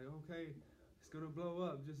and it's like, okay, it's gonna blow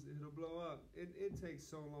up. It'll blow up. It takes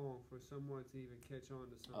so long for someone to even catch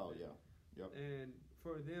on to something. Oh yeah. Yep. And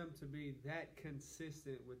for them to be that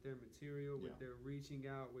consistent with their material, with their reaching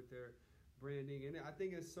out, with their branding, and I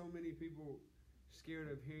think it's so many people scared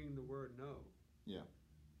of hearing the word no. Yeah.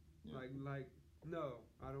 Like no,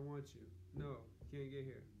 I don't want you. No, you can't get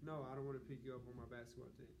here. No, I don't want to pick you up on my basketball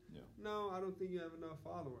team. Yeah. No, I don't think you have enough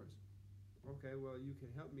followers. Okay, well you can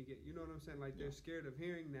help me get. You know what I'm saying? Like they're scared of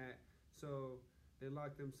hearing that, so they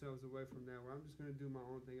lock themselves away from that. Where I'm just gonna do my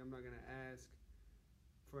own thing. I'm not gonna ask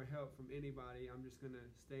for help from anybody. I'm just gonna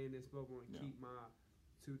stay in this bubble and keep my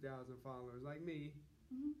 2,000 followers like me,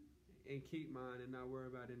 and keep mine and not worry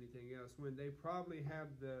about anything else. When they probably have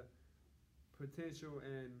the potential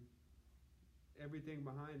and everything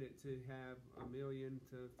behind it to have 1 million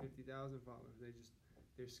to 50,000 followers.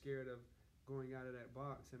 They're scared of going out of that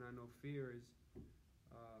box, and I know fear is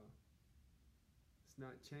it's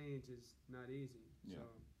not change. It's not easy. Yeah. So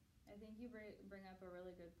I think you bring up a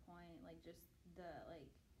really good point, like just the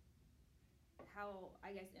how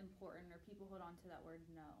I guess important or people hold on to that word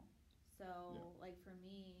no. So like for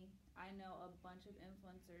me, I know a bunch of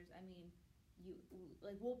influencers. I mean,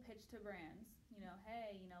 we'll pitch to brands,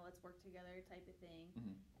 hey, let's work together type of thing.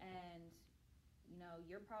 And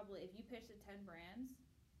you're probably, if you pitch to 10 brands,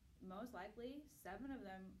 most likely 7 of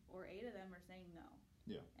them or 8 of them are saying no.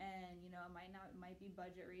 Yeah. And it might be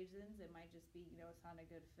budget reasons. It might just be it's not a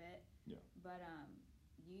good fit. Yeah. But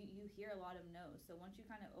you hear a lot of no's. So once you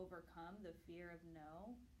kind of overcome the fear of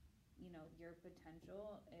no, your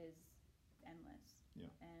potential is endless. Yeah.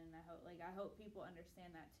 And I hope people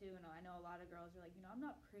understand that too. I know a lot of girls are like, I'm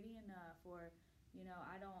not pretty enough, or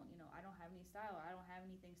I don't have any style, or I don't have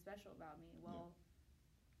anything special about me. Well,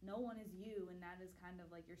 no one is you, and that is kind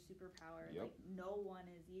of like your superpower. Yep. Like no one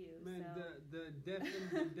is you. Man, so. the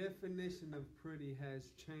definition of pretty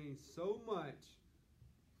has changed so much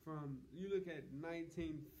from, you look at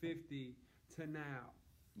 1950 to now.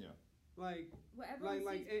 Yeah. Like, well,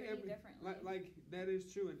 everyone sees pretty differently. Like that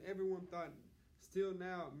is true, and everyone thought, still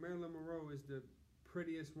now, Marilyn Monroe is the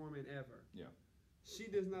prettiest woman ever. Yeah. She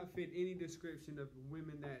does not fit any description of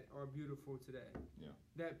women that are beautiful today. Yeah.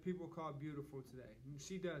 That people call beautiful today.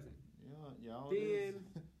 She doesn't. Yeah. Then,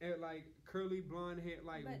 like curly blonde hair,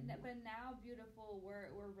 like. But now, beautiful.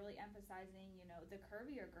 We're really emphasizing, you know, the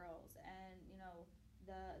curvier girls, and you know,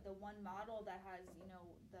 the one model that has, you know,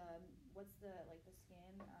 what's the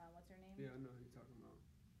skin? What's her name? Yeah, I know who you're talking about.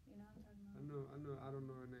 You know what I'm talking about? I know. I don't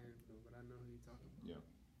know her name though, but I know who you're talking about. Yeah.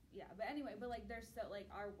 Yeah, but anyway, but like there's so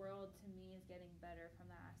like our world to me is getting better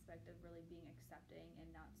from that aspect of really being accepting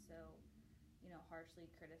and not so, you know,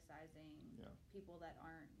 harshly criticizing people that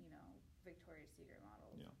aren't, you know, Victoria's Secret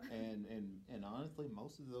models. Yeah, and honestly,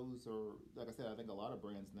 most of those are, like I said, I think a lot of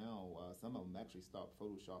brands now, some of them actually stop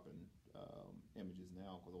photoshopping images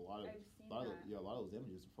now, because a lot of those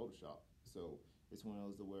images are photoshopped. So it's one of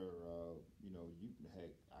those where you know,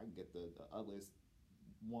 I can get the ugliest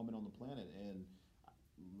woman on the planet and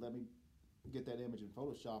let me get that image in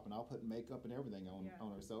Photoshop, and I'll put makeup and everything on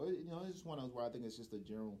her. So you know, it's just one of those where I think it's just a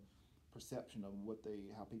general perception of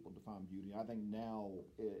how people define beauty. I think now,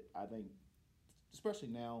 especially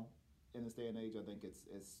now in this day and age, I think it's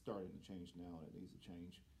starting to change now, and it needs to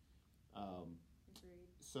change. Agreed.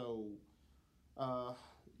 So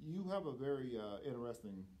you have a very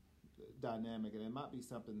interesting dynamic, and it might be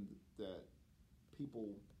something that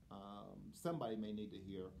people, somebody may need to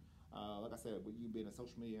hear. Like I said, with you being a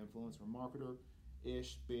social media influencer, marketer,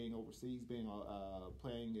 being overseas,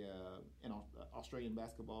 playing in Australian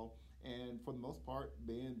basketball, and for the most part,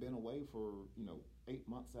 been away for 8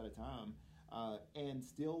 months at a time, and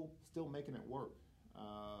still making it work.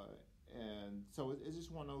 And so it's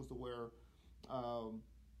just one of those to where,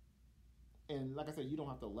 and like I said, you don't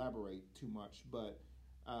have to elaborate too much, but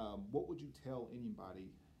what would you tell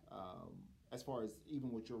anybody? As far as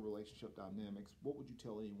even with your relationship dynamics, what would you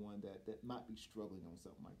tell anyone that might be struggling on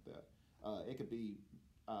something like that? It could be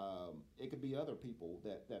other people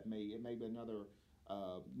that may be another.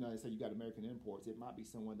 Say you got American imports. It might be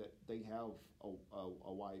someone that they have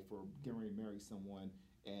a wife or getting ready to marry someone,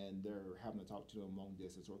 and they're having to talk to them long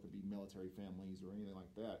distance, or it could be military families or anything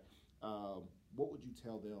like that. What would you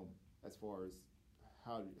tell them as far as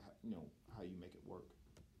how you make it work?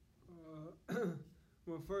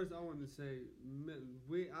 Well, first I want to say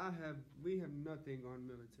we have nothing on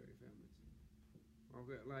military families.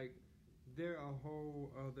 Okay, like they're a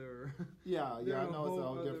whole other. Yeah, I know it's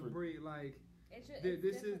all different. Breed. Like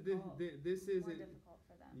this is more difficult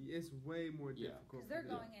for them. It's way more difficult because they're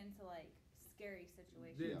going into like scary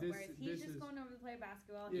situations. Whereas he's just going over to play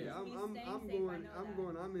basketball. Yeah, I'm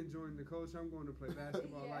enjoying the coach. I'm going to play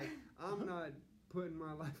basketball. Like I'm not putting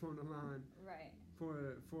my life on the line. Right.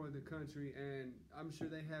 For the country, and I'm sure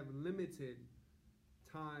they have limited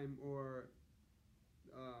time or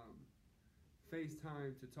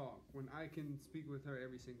FaceTime to talk when I can speak with her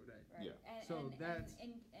every single day. Right. Yeah.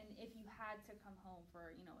 And if you had to come home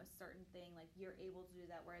for a certain thing, like you're able to do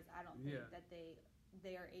that. Whereas I don't think that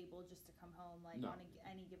they are able just to come home on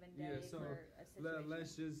any given day for a situation.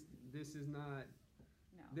 Let's just this is not.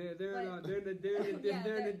 No. They're in a different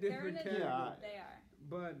category. Yeah, they are.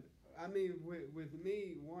 But I mean, with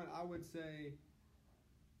me, I would say,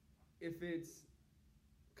 if it's,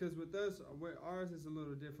 because with us, ours is a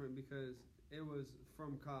little different because it was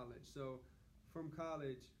from college. So from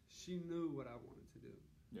college, she knew what I wanted to do.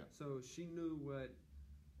 Yeah. So she knew what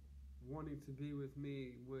wanting to be with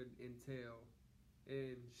me would entail,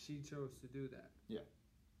 and she chose to do that. Yeah.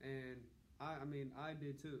 And I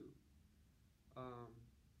did too.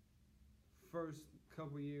 First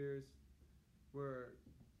couple years were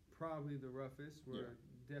probably the roughest.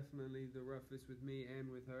 Definitely the roughest with me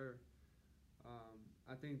and with her.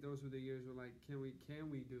 I think those were the years where like, can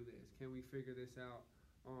we do this? Can we figure this out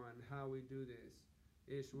on how we do this?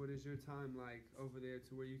 Ish, what is your time like over there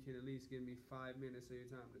to where you can at least give me 5 minutes of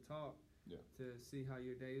your time to talk to see how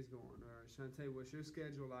your day is going? Or Chante, what's your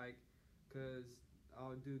schedule like? Because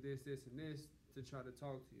I'll do this, and this to try to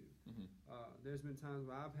talk to you. Mm-hmm. There's been times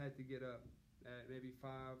where I've had to get up at maybe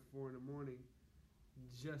 5, 4 in the morning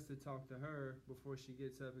just to talk to her before she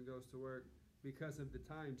gets up and goes to work because of the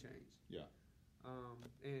time change. Yeah.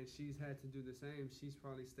 And she's had to do the same. She's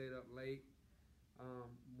probably stayed up late,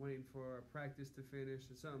 waiting for a practice to finish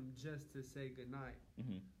or something just to say goodnight.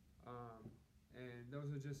 Mm-hmm. And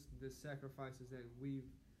those are just the sacrifices that we've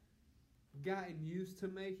gotten used to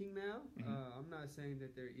making now. Mm-hmm. I'm not saying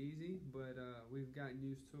that they're easy, but we've gotten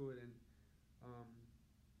used to it and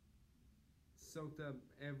soaked up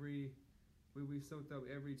we've soaked up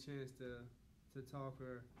every chance to talk,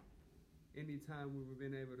 or anytime we've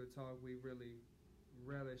been able to talk, we really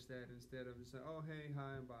relish that instead of just saying, oh, hey,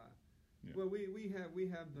 hi, and bye. Yeah. Well, we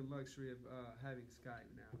have the luxury of having Skype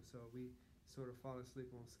now, so we sort of fall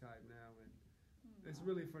asleep on Skype now, and it's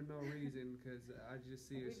really for no reason because I just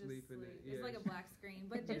see her sleeping. It's like a black screen,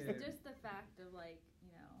 but just the fact of like,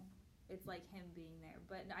 you know, it's like him being there.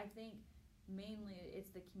 But I think mainly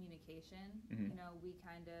it's the communication. Mm-hmm. You know, we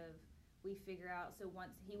figure out. So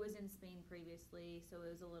once he was in Spain previously, so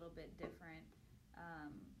it was a little bit different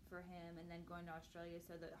for him, and then going to Australia.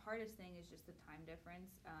 So the hardest thing is just the time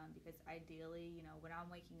difference, because ideally, you know, when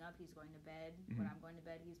I'm waking up, he's going to bed. Mm-hmm. When I'm going to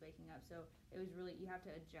bed, he's waking up. So it was really, you have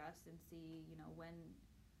to adjust and see, you know, when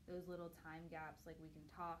those little time gaps, like we can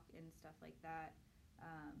talk and stuff like that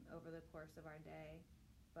over the course of our day.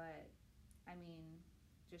 But I mean,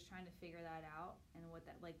 just trying to figure that out and what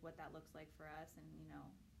that looks like for us, and you know,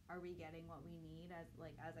 are we getting what we need as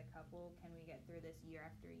a couple? Can we get through this year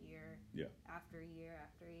after year? Yeah. After year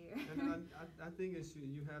after year. And I think it's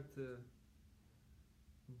you have to.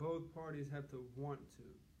 Both parties have to want to,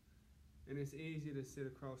 and it's easy to sit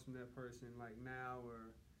across from that person like now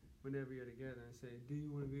or whenever you're together and say, "Do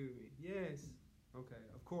you want to be with me?" Yes. Okay.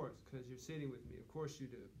 Of course, because you're sitting with me. Of course you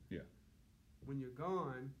do. Yeah. When you're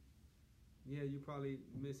gone, yeah, you probably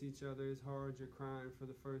miss each other. It's hard. You're crying for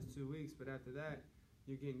the first 2 weeks, but after that,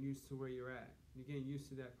 you're getting used to where you're at. You're getting used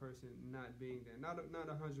to that person not being there. Not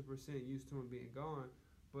 100% used to him being gone,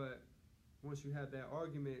 but once you have that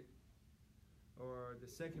argument, or the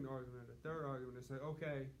second argument, or the third argument, it's like,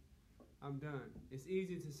 okay, I'm done. It's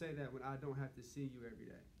easy to say that when I don't have to see you every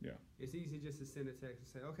day. Yeah. It's easy just to send a text and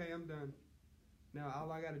say, okay, I'm done. Now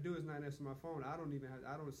all I got to do is not answer my phone. I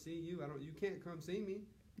don't see you. You can't come see me.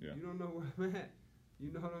 Yeah. You don't know where I'm at.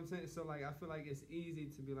 You know what I'm saying? So like, I feel like it's easy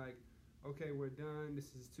to be like, okay, we're done.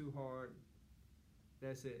 This is too hard.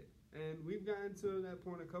 That's it. And we've gotten to that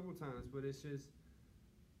point a couple times, but it's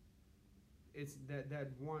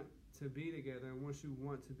that want to be together. And once you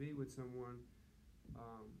want to be with someone,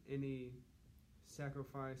 any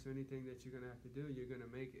sacrifice or anything that you're gonna have to do, you're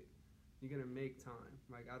gonna make it. You're gonna make time.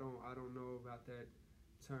 Like I don't know about that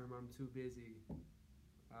term. I'm too busy.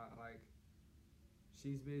 Like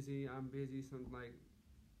she's busy. I'm busy. Something like.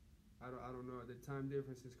 I don't know. The time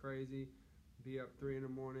difference is crazy. Be up 3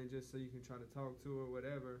 a.m. just so you can try to talk to her,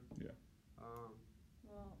 whatever. Yeah.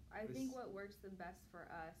 Well, I think what works the best for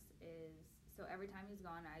us is, so every time he's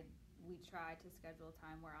gone, we try to schedule a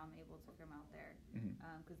time where I'm able to come out there,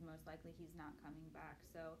 because most likely he's not coming back.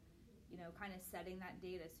 So, you know, kind of setting that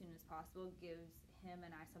date as soon as possible gives him and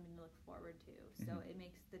I something to look forward to. So it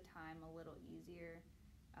makes the time a little easier,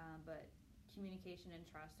 but communication and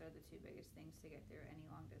trust are the two biggest things to get through any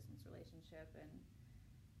long distance relationship, and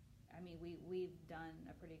I mean we've done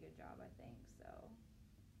a pretty good job, I think. So,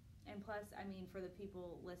 and plus, I mean, for the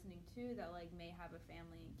people listening too that like may have a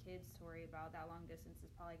family and kids to worry about, that long distance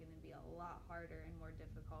is probably going to be a lot harder and more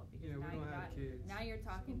difficult, because now you're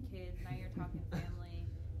talking kids, now you're talking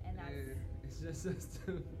family, and that's it's just us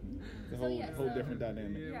two. The whole different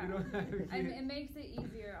dynamic. Yeah, we don't have kids. I mean, it makes it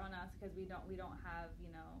easier on us because we don't have,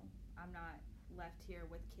 you know, I'm not left here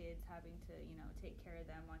with kids having to, you know, take care of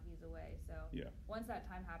them while he's away. So once that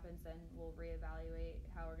time happens, then we'll reevaluate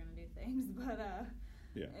how we're going to do things. But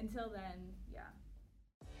until then,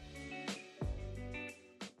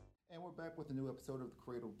 And we're back with a new episode of The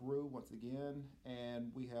Creative Brew once again.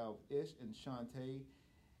 And we have Ish and Chante.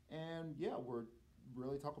 And we're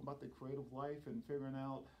really talking about their creative life and figuring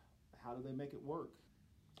out how do they make it work.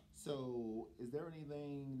 So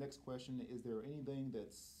next question, is there anything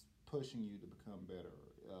that's pushing you to become better,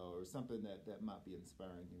 or something that might be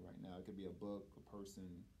inspiring you right now? It could be a book, a person,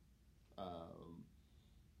 a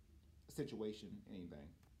situation, anything.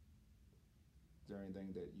 Is there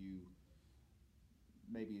anything that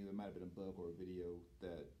maybe there might have been a book or a video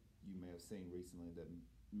that you may have seen recently that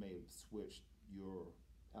may have switched your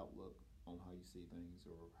outlook on how you see things,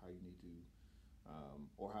 or how you need to,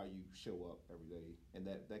 or how you show up every day? And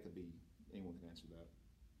that could be, anyone can answer that.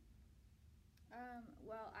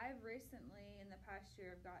 Well, I've recently, in the past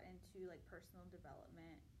year, got into like personal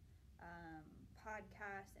development,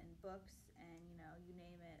 podcasts and books, and you know, you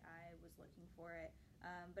name it, I was looking for it.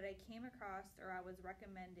 But I came across, or I was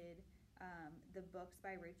recommended, the books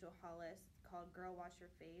by Rachel Hollis called Girl Wash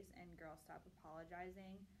Your Face and Girl Stop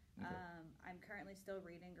Apologizing. Okay. I'm currently still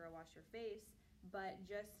reading Girl Wash Your Face, but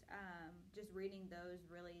just reading those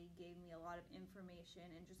really gave me a lot of information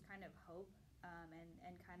and just kind of hope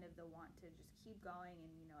and kind of the want to just keep going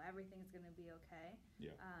and, everything's going to be okay.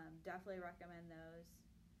 Yeah. Definitely recommend those.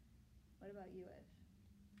 What about you, Ish?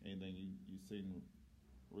 Anything you've seen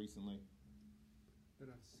recently? That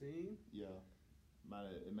I've seen? Yeah.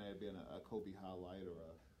 It may have been a Kobe highlight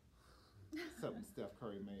or something Steph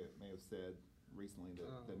Curry may have said recently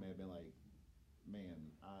that may have been like,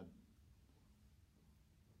 man,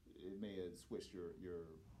 it may have switched your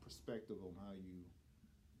perspective on how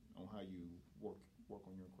you work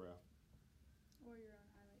on your craft. Or your own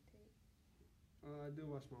highlight tape. I do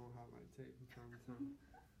watch my own highlight tape from time to time.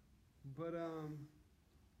 But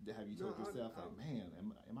have you told yourself man,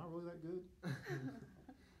 am I really that good?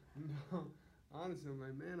 No, honestly, I'm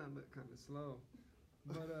like, man, I look kind of slow.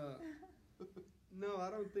 But no, I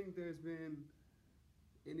don't think there's been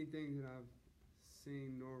anything that I've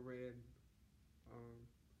seen nor read.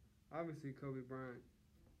 Obviously, Kobe Bryant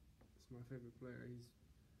is my favorite player. He's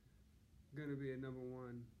gonna be a number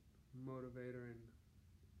one motivator, and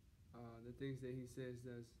the things that he says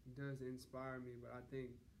does inspire me. But I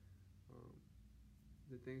think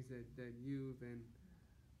the things that you've and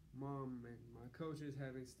Mom and my coaches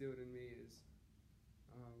have instilled in me is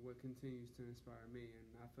what continues to inspire me, and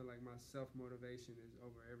I feel like my self-motivation is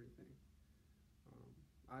over everything.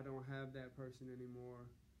 I don't have that person anymore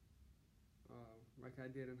like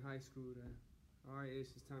I did in high school all right,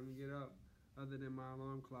 it's just time to get up, other than my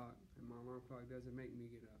alarm clock, and my alarm clock doesn't make me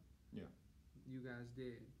get up. Yeah. You guys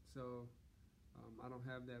did. So I don't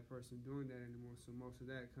have that person doing that anymore, so most of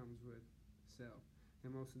that comes with self. And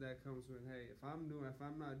most of that comes with, hey, if I'm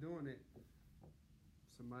not doing it,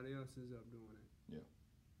 somebody else is up doing it. Yeah.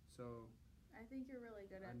 So I think you're really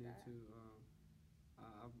good at that. I need to.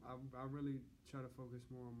 I really try to focus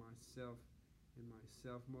more on myself and my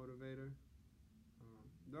self motivator.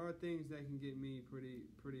 There are things that can get me pretty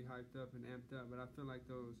hyped up and amped up, but I feel like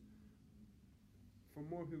those, for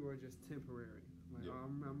more people, are just temporary. Like, yeah.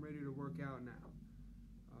 I'm ready to work out now.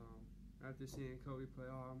 After seeing Kobe play,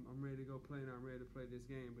 I'm ready to go play now. I'm ready to play this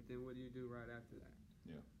game. But then what do you do right after that?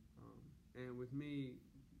 Yeah. And with me,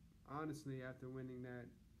 honestly, after winning that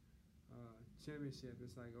championship,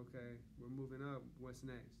 it's like, okay, we're moving up. What's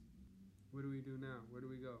next? What do we do now? Where do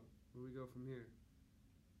we go? Where do we go from here?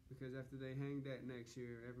 Because after they hang that next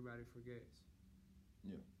year, everybody forgets.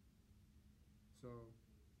 Yeah. So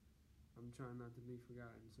I'm trying not to be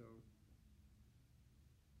forgotten. So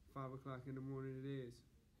 5 o'clock in the morning it is.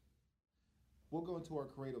 We'll go into our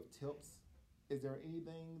creative tips. Is there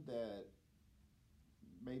anything that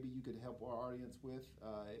maybe you could help our audience with?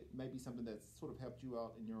 Maybe something that's sort of helped you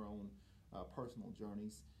out in your own personal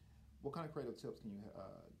journeys. What kind of creative tips can you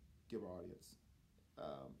give our audience?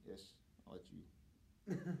 Ish, I'll let you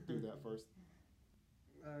do that first.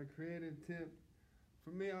 Creative tip.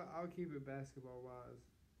 For me, I'll keep it basketball-wise.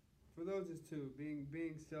 For those, it's two.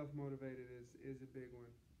 Being self-motivated is a big one.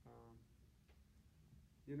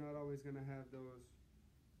 You're not always going to have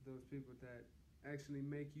those people that actually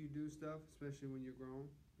make you do stuff, especially when you're grown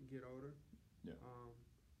and get older. Yeah.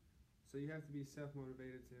 So you have to be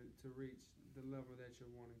self-motivated to reach the level that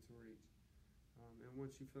you're wanting to reach. And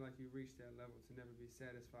once you feel like you reach that level, to never be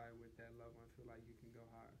satisfied with that level and feel like you can go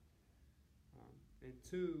higher. And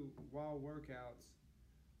two, while workouts,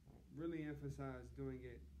 really emphasize doing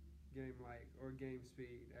it game-like or game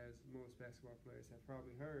speed, as most basketball players have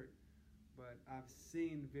probably heard, but I've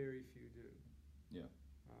seen very few do. Yeah.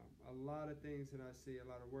 A lot of things that I see, a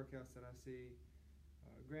lot of workouts that I see,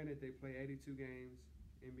 granted they play 82 games,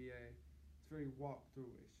 NBA, it's very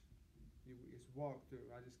walk-through-ish. It's walk-through.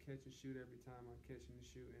 I just catch and shoot every time I'm catching and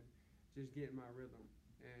shooting, just getting my rhythm.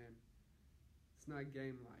 And it's not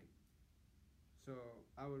game-like. So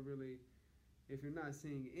I would really, if you're not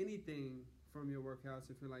seeing anything from your workouts,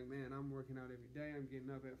 if you're like, man, I'm working out every day, I'm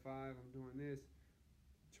getting up at 5, I'm doing this,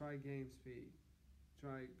 try game speed.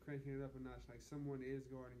 Try cranking it up a notch, like someone is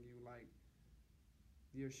guarding you, like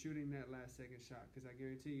you're shooting that last second shot, because I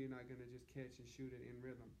guarantee you're not going to just catch and shoot it in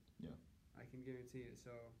rhythm. Yeah. I can guarantee it. So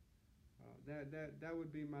that would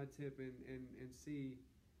be my tip, and see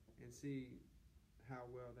how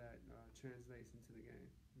well that translates into the game.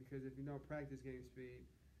 Because if you don't practice game speed,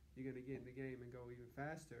 you're going to get in the game and go even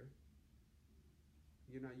faster.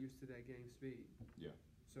 You're not used to that game speed. Yeah.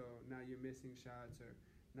 So now you're missing shots, or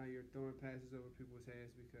now you're throwing passes over people's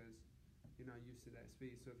heads because you're not used to that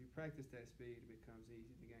speed. So if you practice that speed, it becomes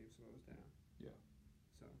easy. The game slows down. Yeah.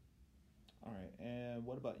 So. All right. And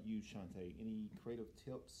what about you, Chante? Any creative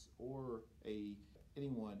tips or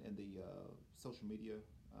anyone in the social media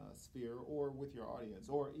sphere, or with your audience,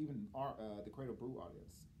 or even the Creative Brew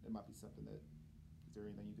audience? It might be something that. Is there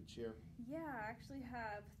anything you could share? Yeah, I actually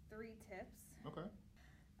have 3 tips. Okay.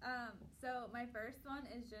 So my first one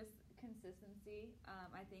is just consistency.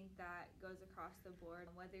 I think that goes across the board.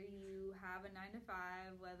 Whether you have a 9 to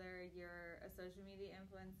 5, whether you're a social media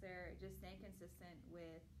influencer, just staying consistent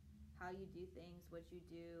with how you do things, what you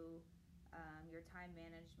do, your time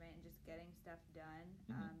management, and just getting stuff done.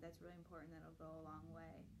 That's really important. That'll go a long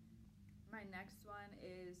way. My next one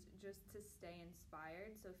is just to stay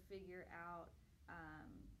inspired. So figure out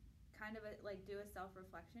do a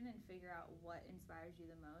self-reflection and figure out what inspires you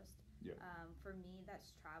the most. Yeah. For me,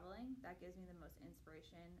 that's traveling. That gives me the most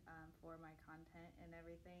inspiration for my content and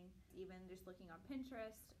everything. Even just looking on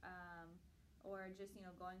Pinterest or just,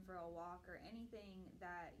 going for a walk or anything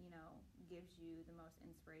that, gives you the most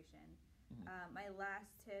inspiration. My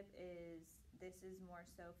last tip is, this is more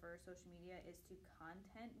so for social media, is to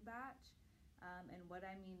content batch. And what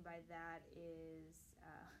I mean by that is...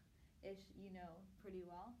 ish, pretty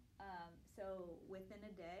well. So within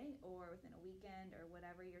a day or within a weekend or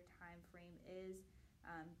whatever your time frame is,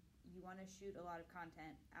 you want to shoot a lot of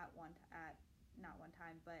content not one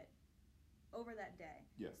time, but over that day.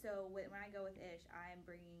 Yeah. So when I go with Ish, I'm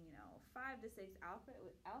bringing 5 to 6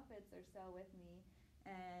 outfits or so with me,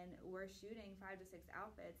 and we're shooting 5 to 6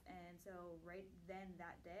 outfits, and so right then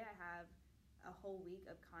that day I have a whole week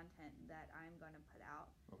of content that I'm going to put out.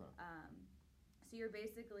 Okay. So you're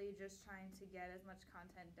basically just trying to get as much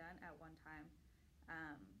content done at one time,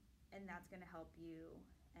 and that's going to help you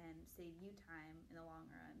and save you time in the long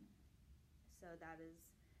run. So that is,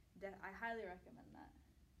 I highly recommend that.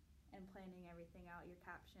 And planning everything out, your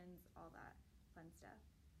captions, all that fun stuff.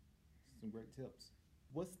 Some great tips.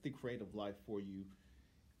 What's the creative life for you?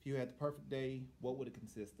 If you had the perfect day, what would it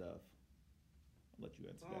consist of? I'll let you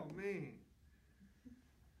answer that. Oh, man.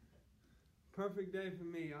 Perfect day for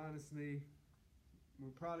me, honestly,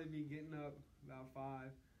 would probably be getting up about 5,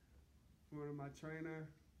 going to my trainer,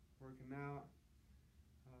 working out,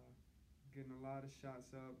 getting a lot of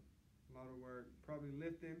shots up, a lot of work, probably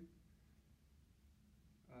lifting,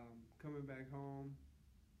 coming back home,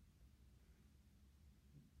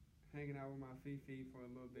 hanging out with my Fifi for a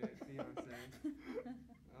little bit, fiance.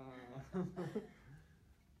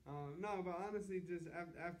 No, but honestly, just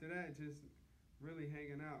after that, just really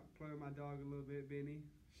hanging out, play with my dog a little bit, Benny.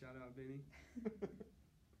 Shout out, Benny.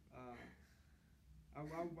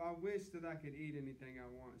 I wish that I could eat anything I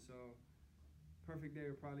want, so perfect day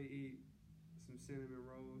would probably eat some cinnamon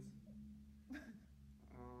rolls.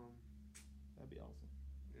 That'd be awesome.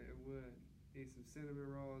 Yeah, it would. Eat some cinnamon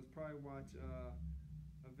rolls, probably watch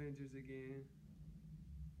Avengers again.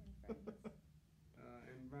 And Friends.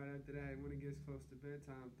 And right after that, when it gets close to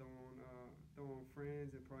bedtime, throw on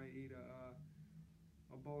Friends and probably eat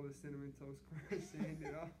a bowl of Cinnamon Toast Crunch and end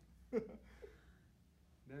it off.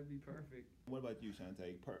 That'd be perfect. What about you,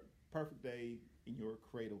 Chante? Perfect day in your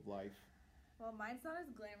creative life? Well, mine's not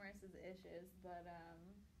as glamorous as Ish's, but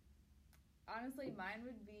honestly, mine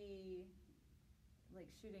would be like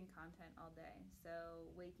shooting content all day. So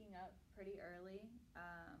waking up pretty early.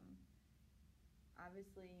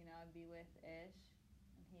 Obviously, I'd be with Ish,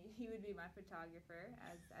 and he would be my photographer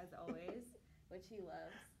as always, which he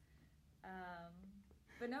loves.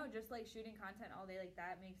 But no, just like shooting content all day, like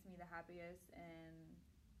that makes me the happiest, and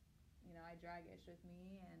I drag Ish with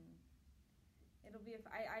me, and it'll be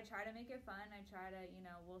I try to make it fun. I try to,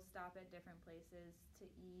 we'll stop at different places to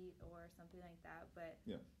eat or something like that, but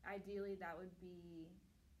yeah. Ideally that would be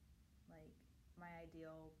like my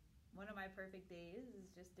ideal, one of my perfect days is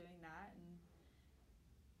just doing that, and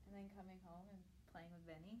then coming home and playing with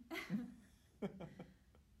Benny.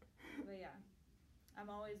 But yeah, I'm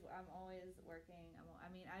always working.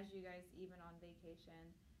 As you guys, even on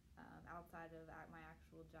vacation, outside of my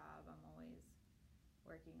actual job, I'm always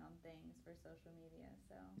working on things for social media.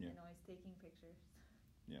 So and always taking pictures.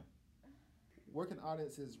 Yeah. Where can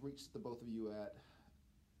audiences reach the both of you at?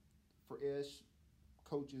 For Ish,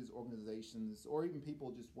 coaches, organizations, or even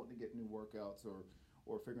people just wanting to get new workouts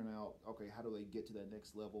or figuring out, okay, how do they get to that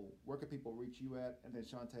next level? Where can people reach you at? And then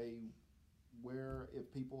Chante, where,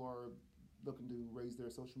 if people are looking to raise their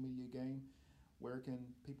social media game, where can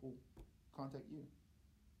people contact you?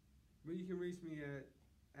 Well, you can reach me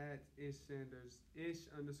at Ish Sanders,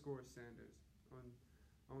 Ish_Sanders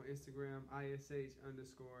on Instagram,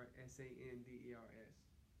 ISH_SANDERS.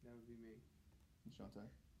 That would be me. And Chante?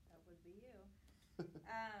 That would be you.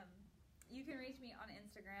 You can reach me on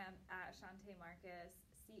Instagram at Chante Marcus,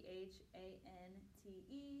 ChanteMarcus,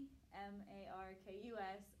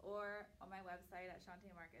 or on my website at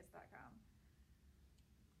chantemarcus.com.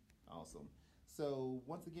 Awesome. So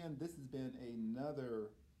once again, this has been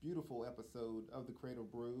another beautiful episode of The Creative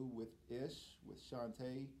Brew with Ish, with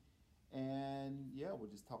Chante, And yeah, we're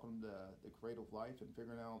just talking the creative life and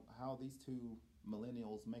figuring out how these two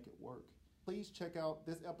millennials make it work. Please check out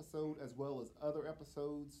this episode as well as other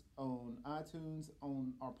episodes on iTunes,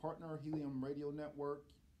 on our partner Helium Radio Network.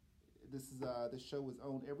 This show is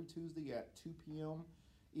on every Tuesday at 2 p.m.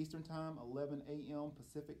 Eastern Time, 11 a.m.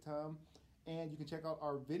 Pacific Time. And you can check out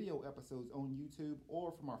our video episodes on YouTube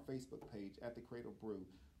or from our Facebook page at The Creative Brew.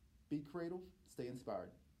 Be creative, stay inspired.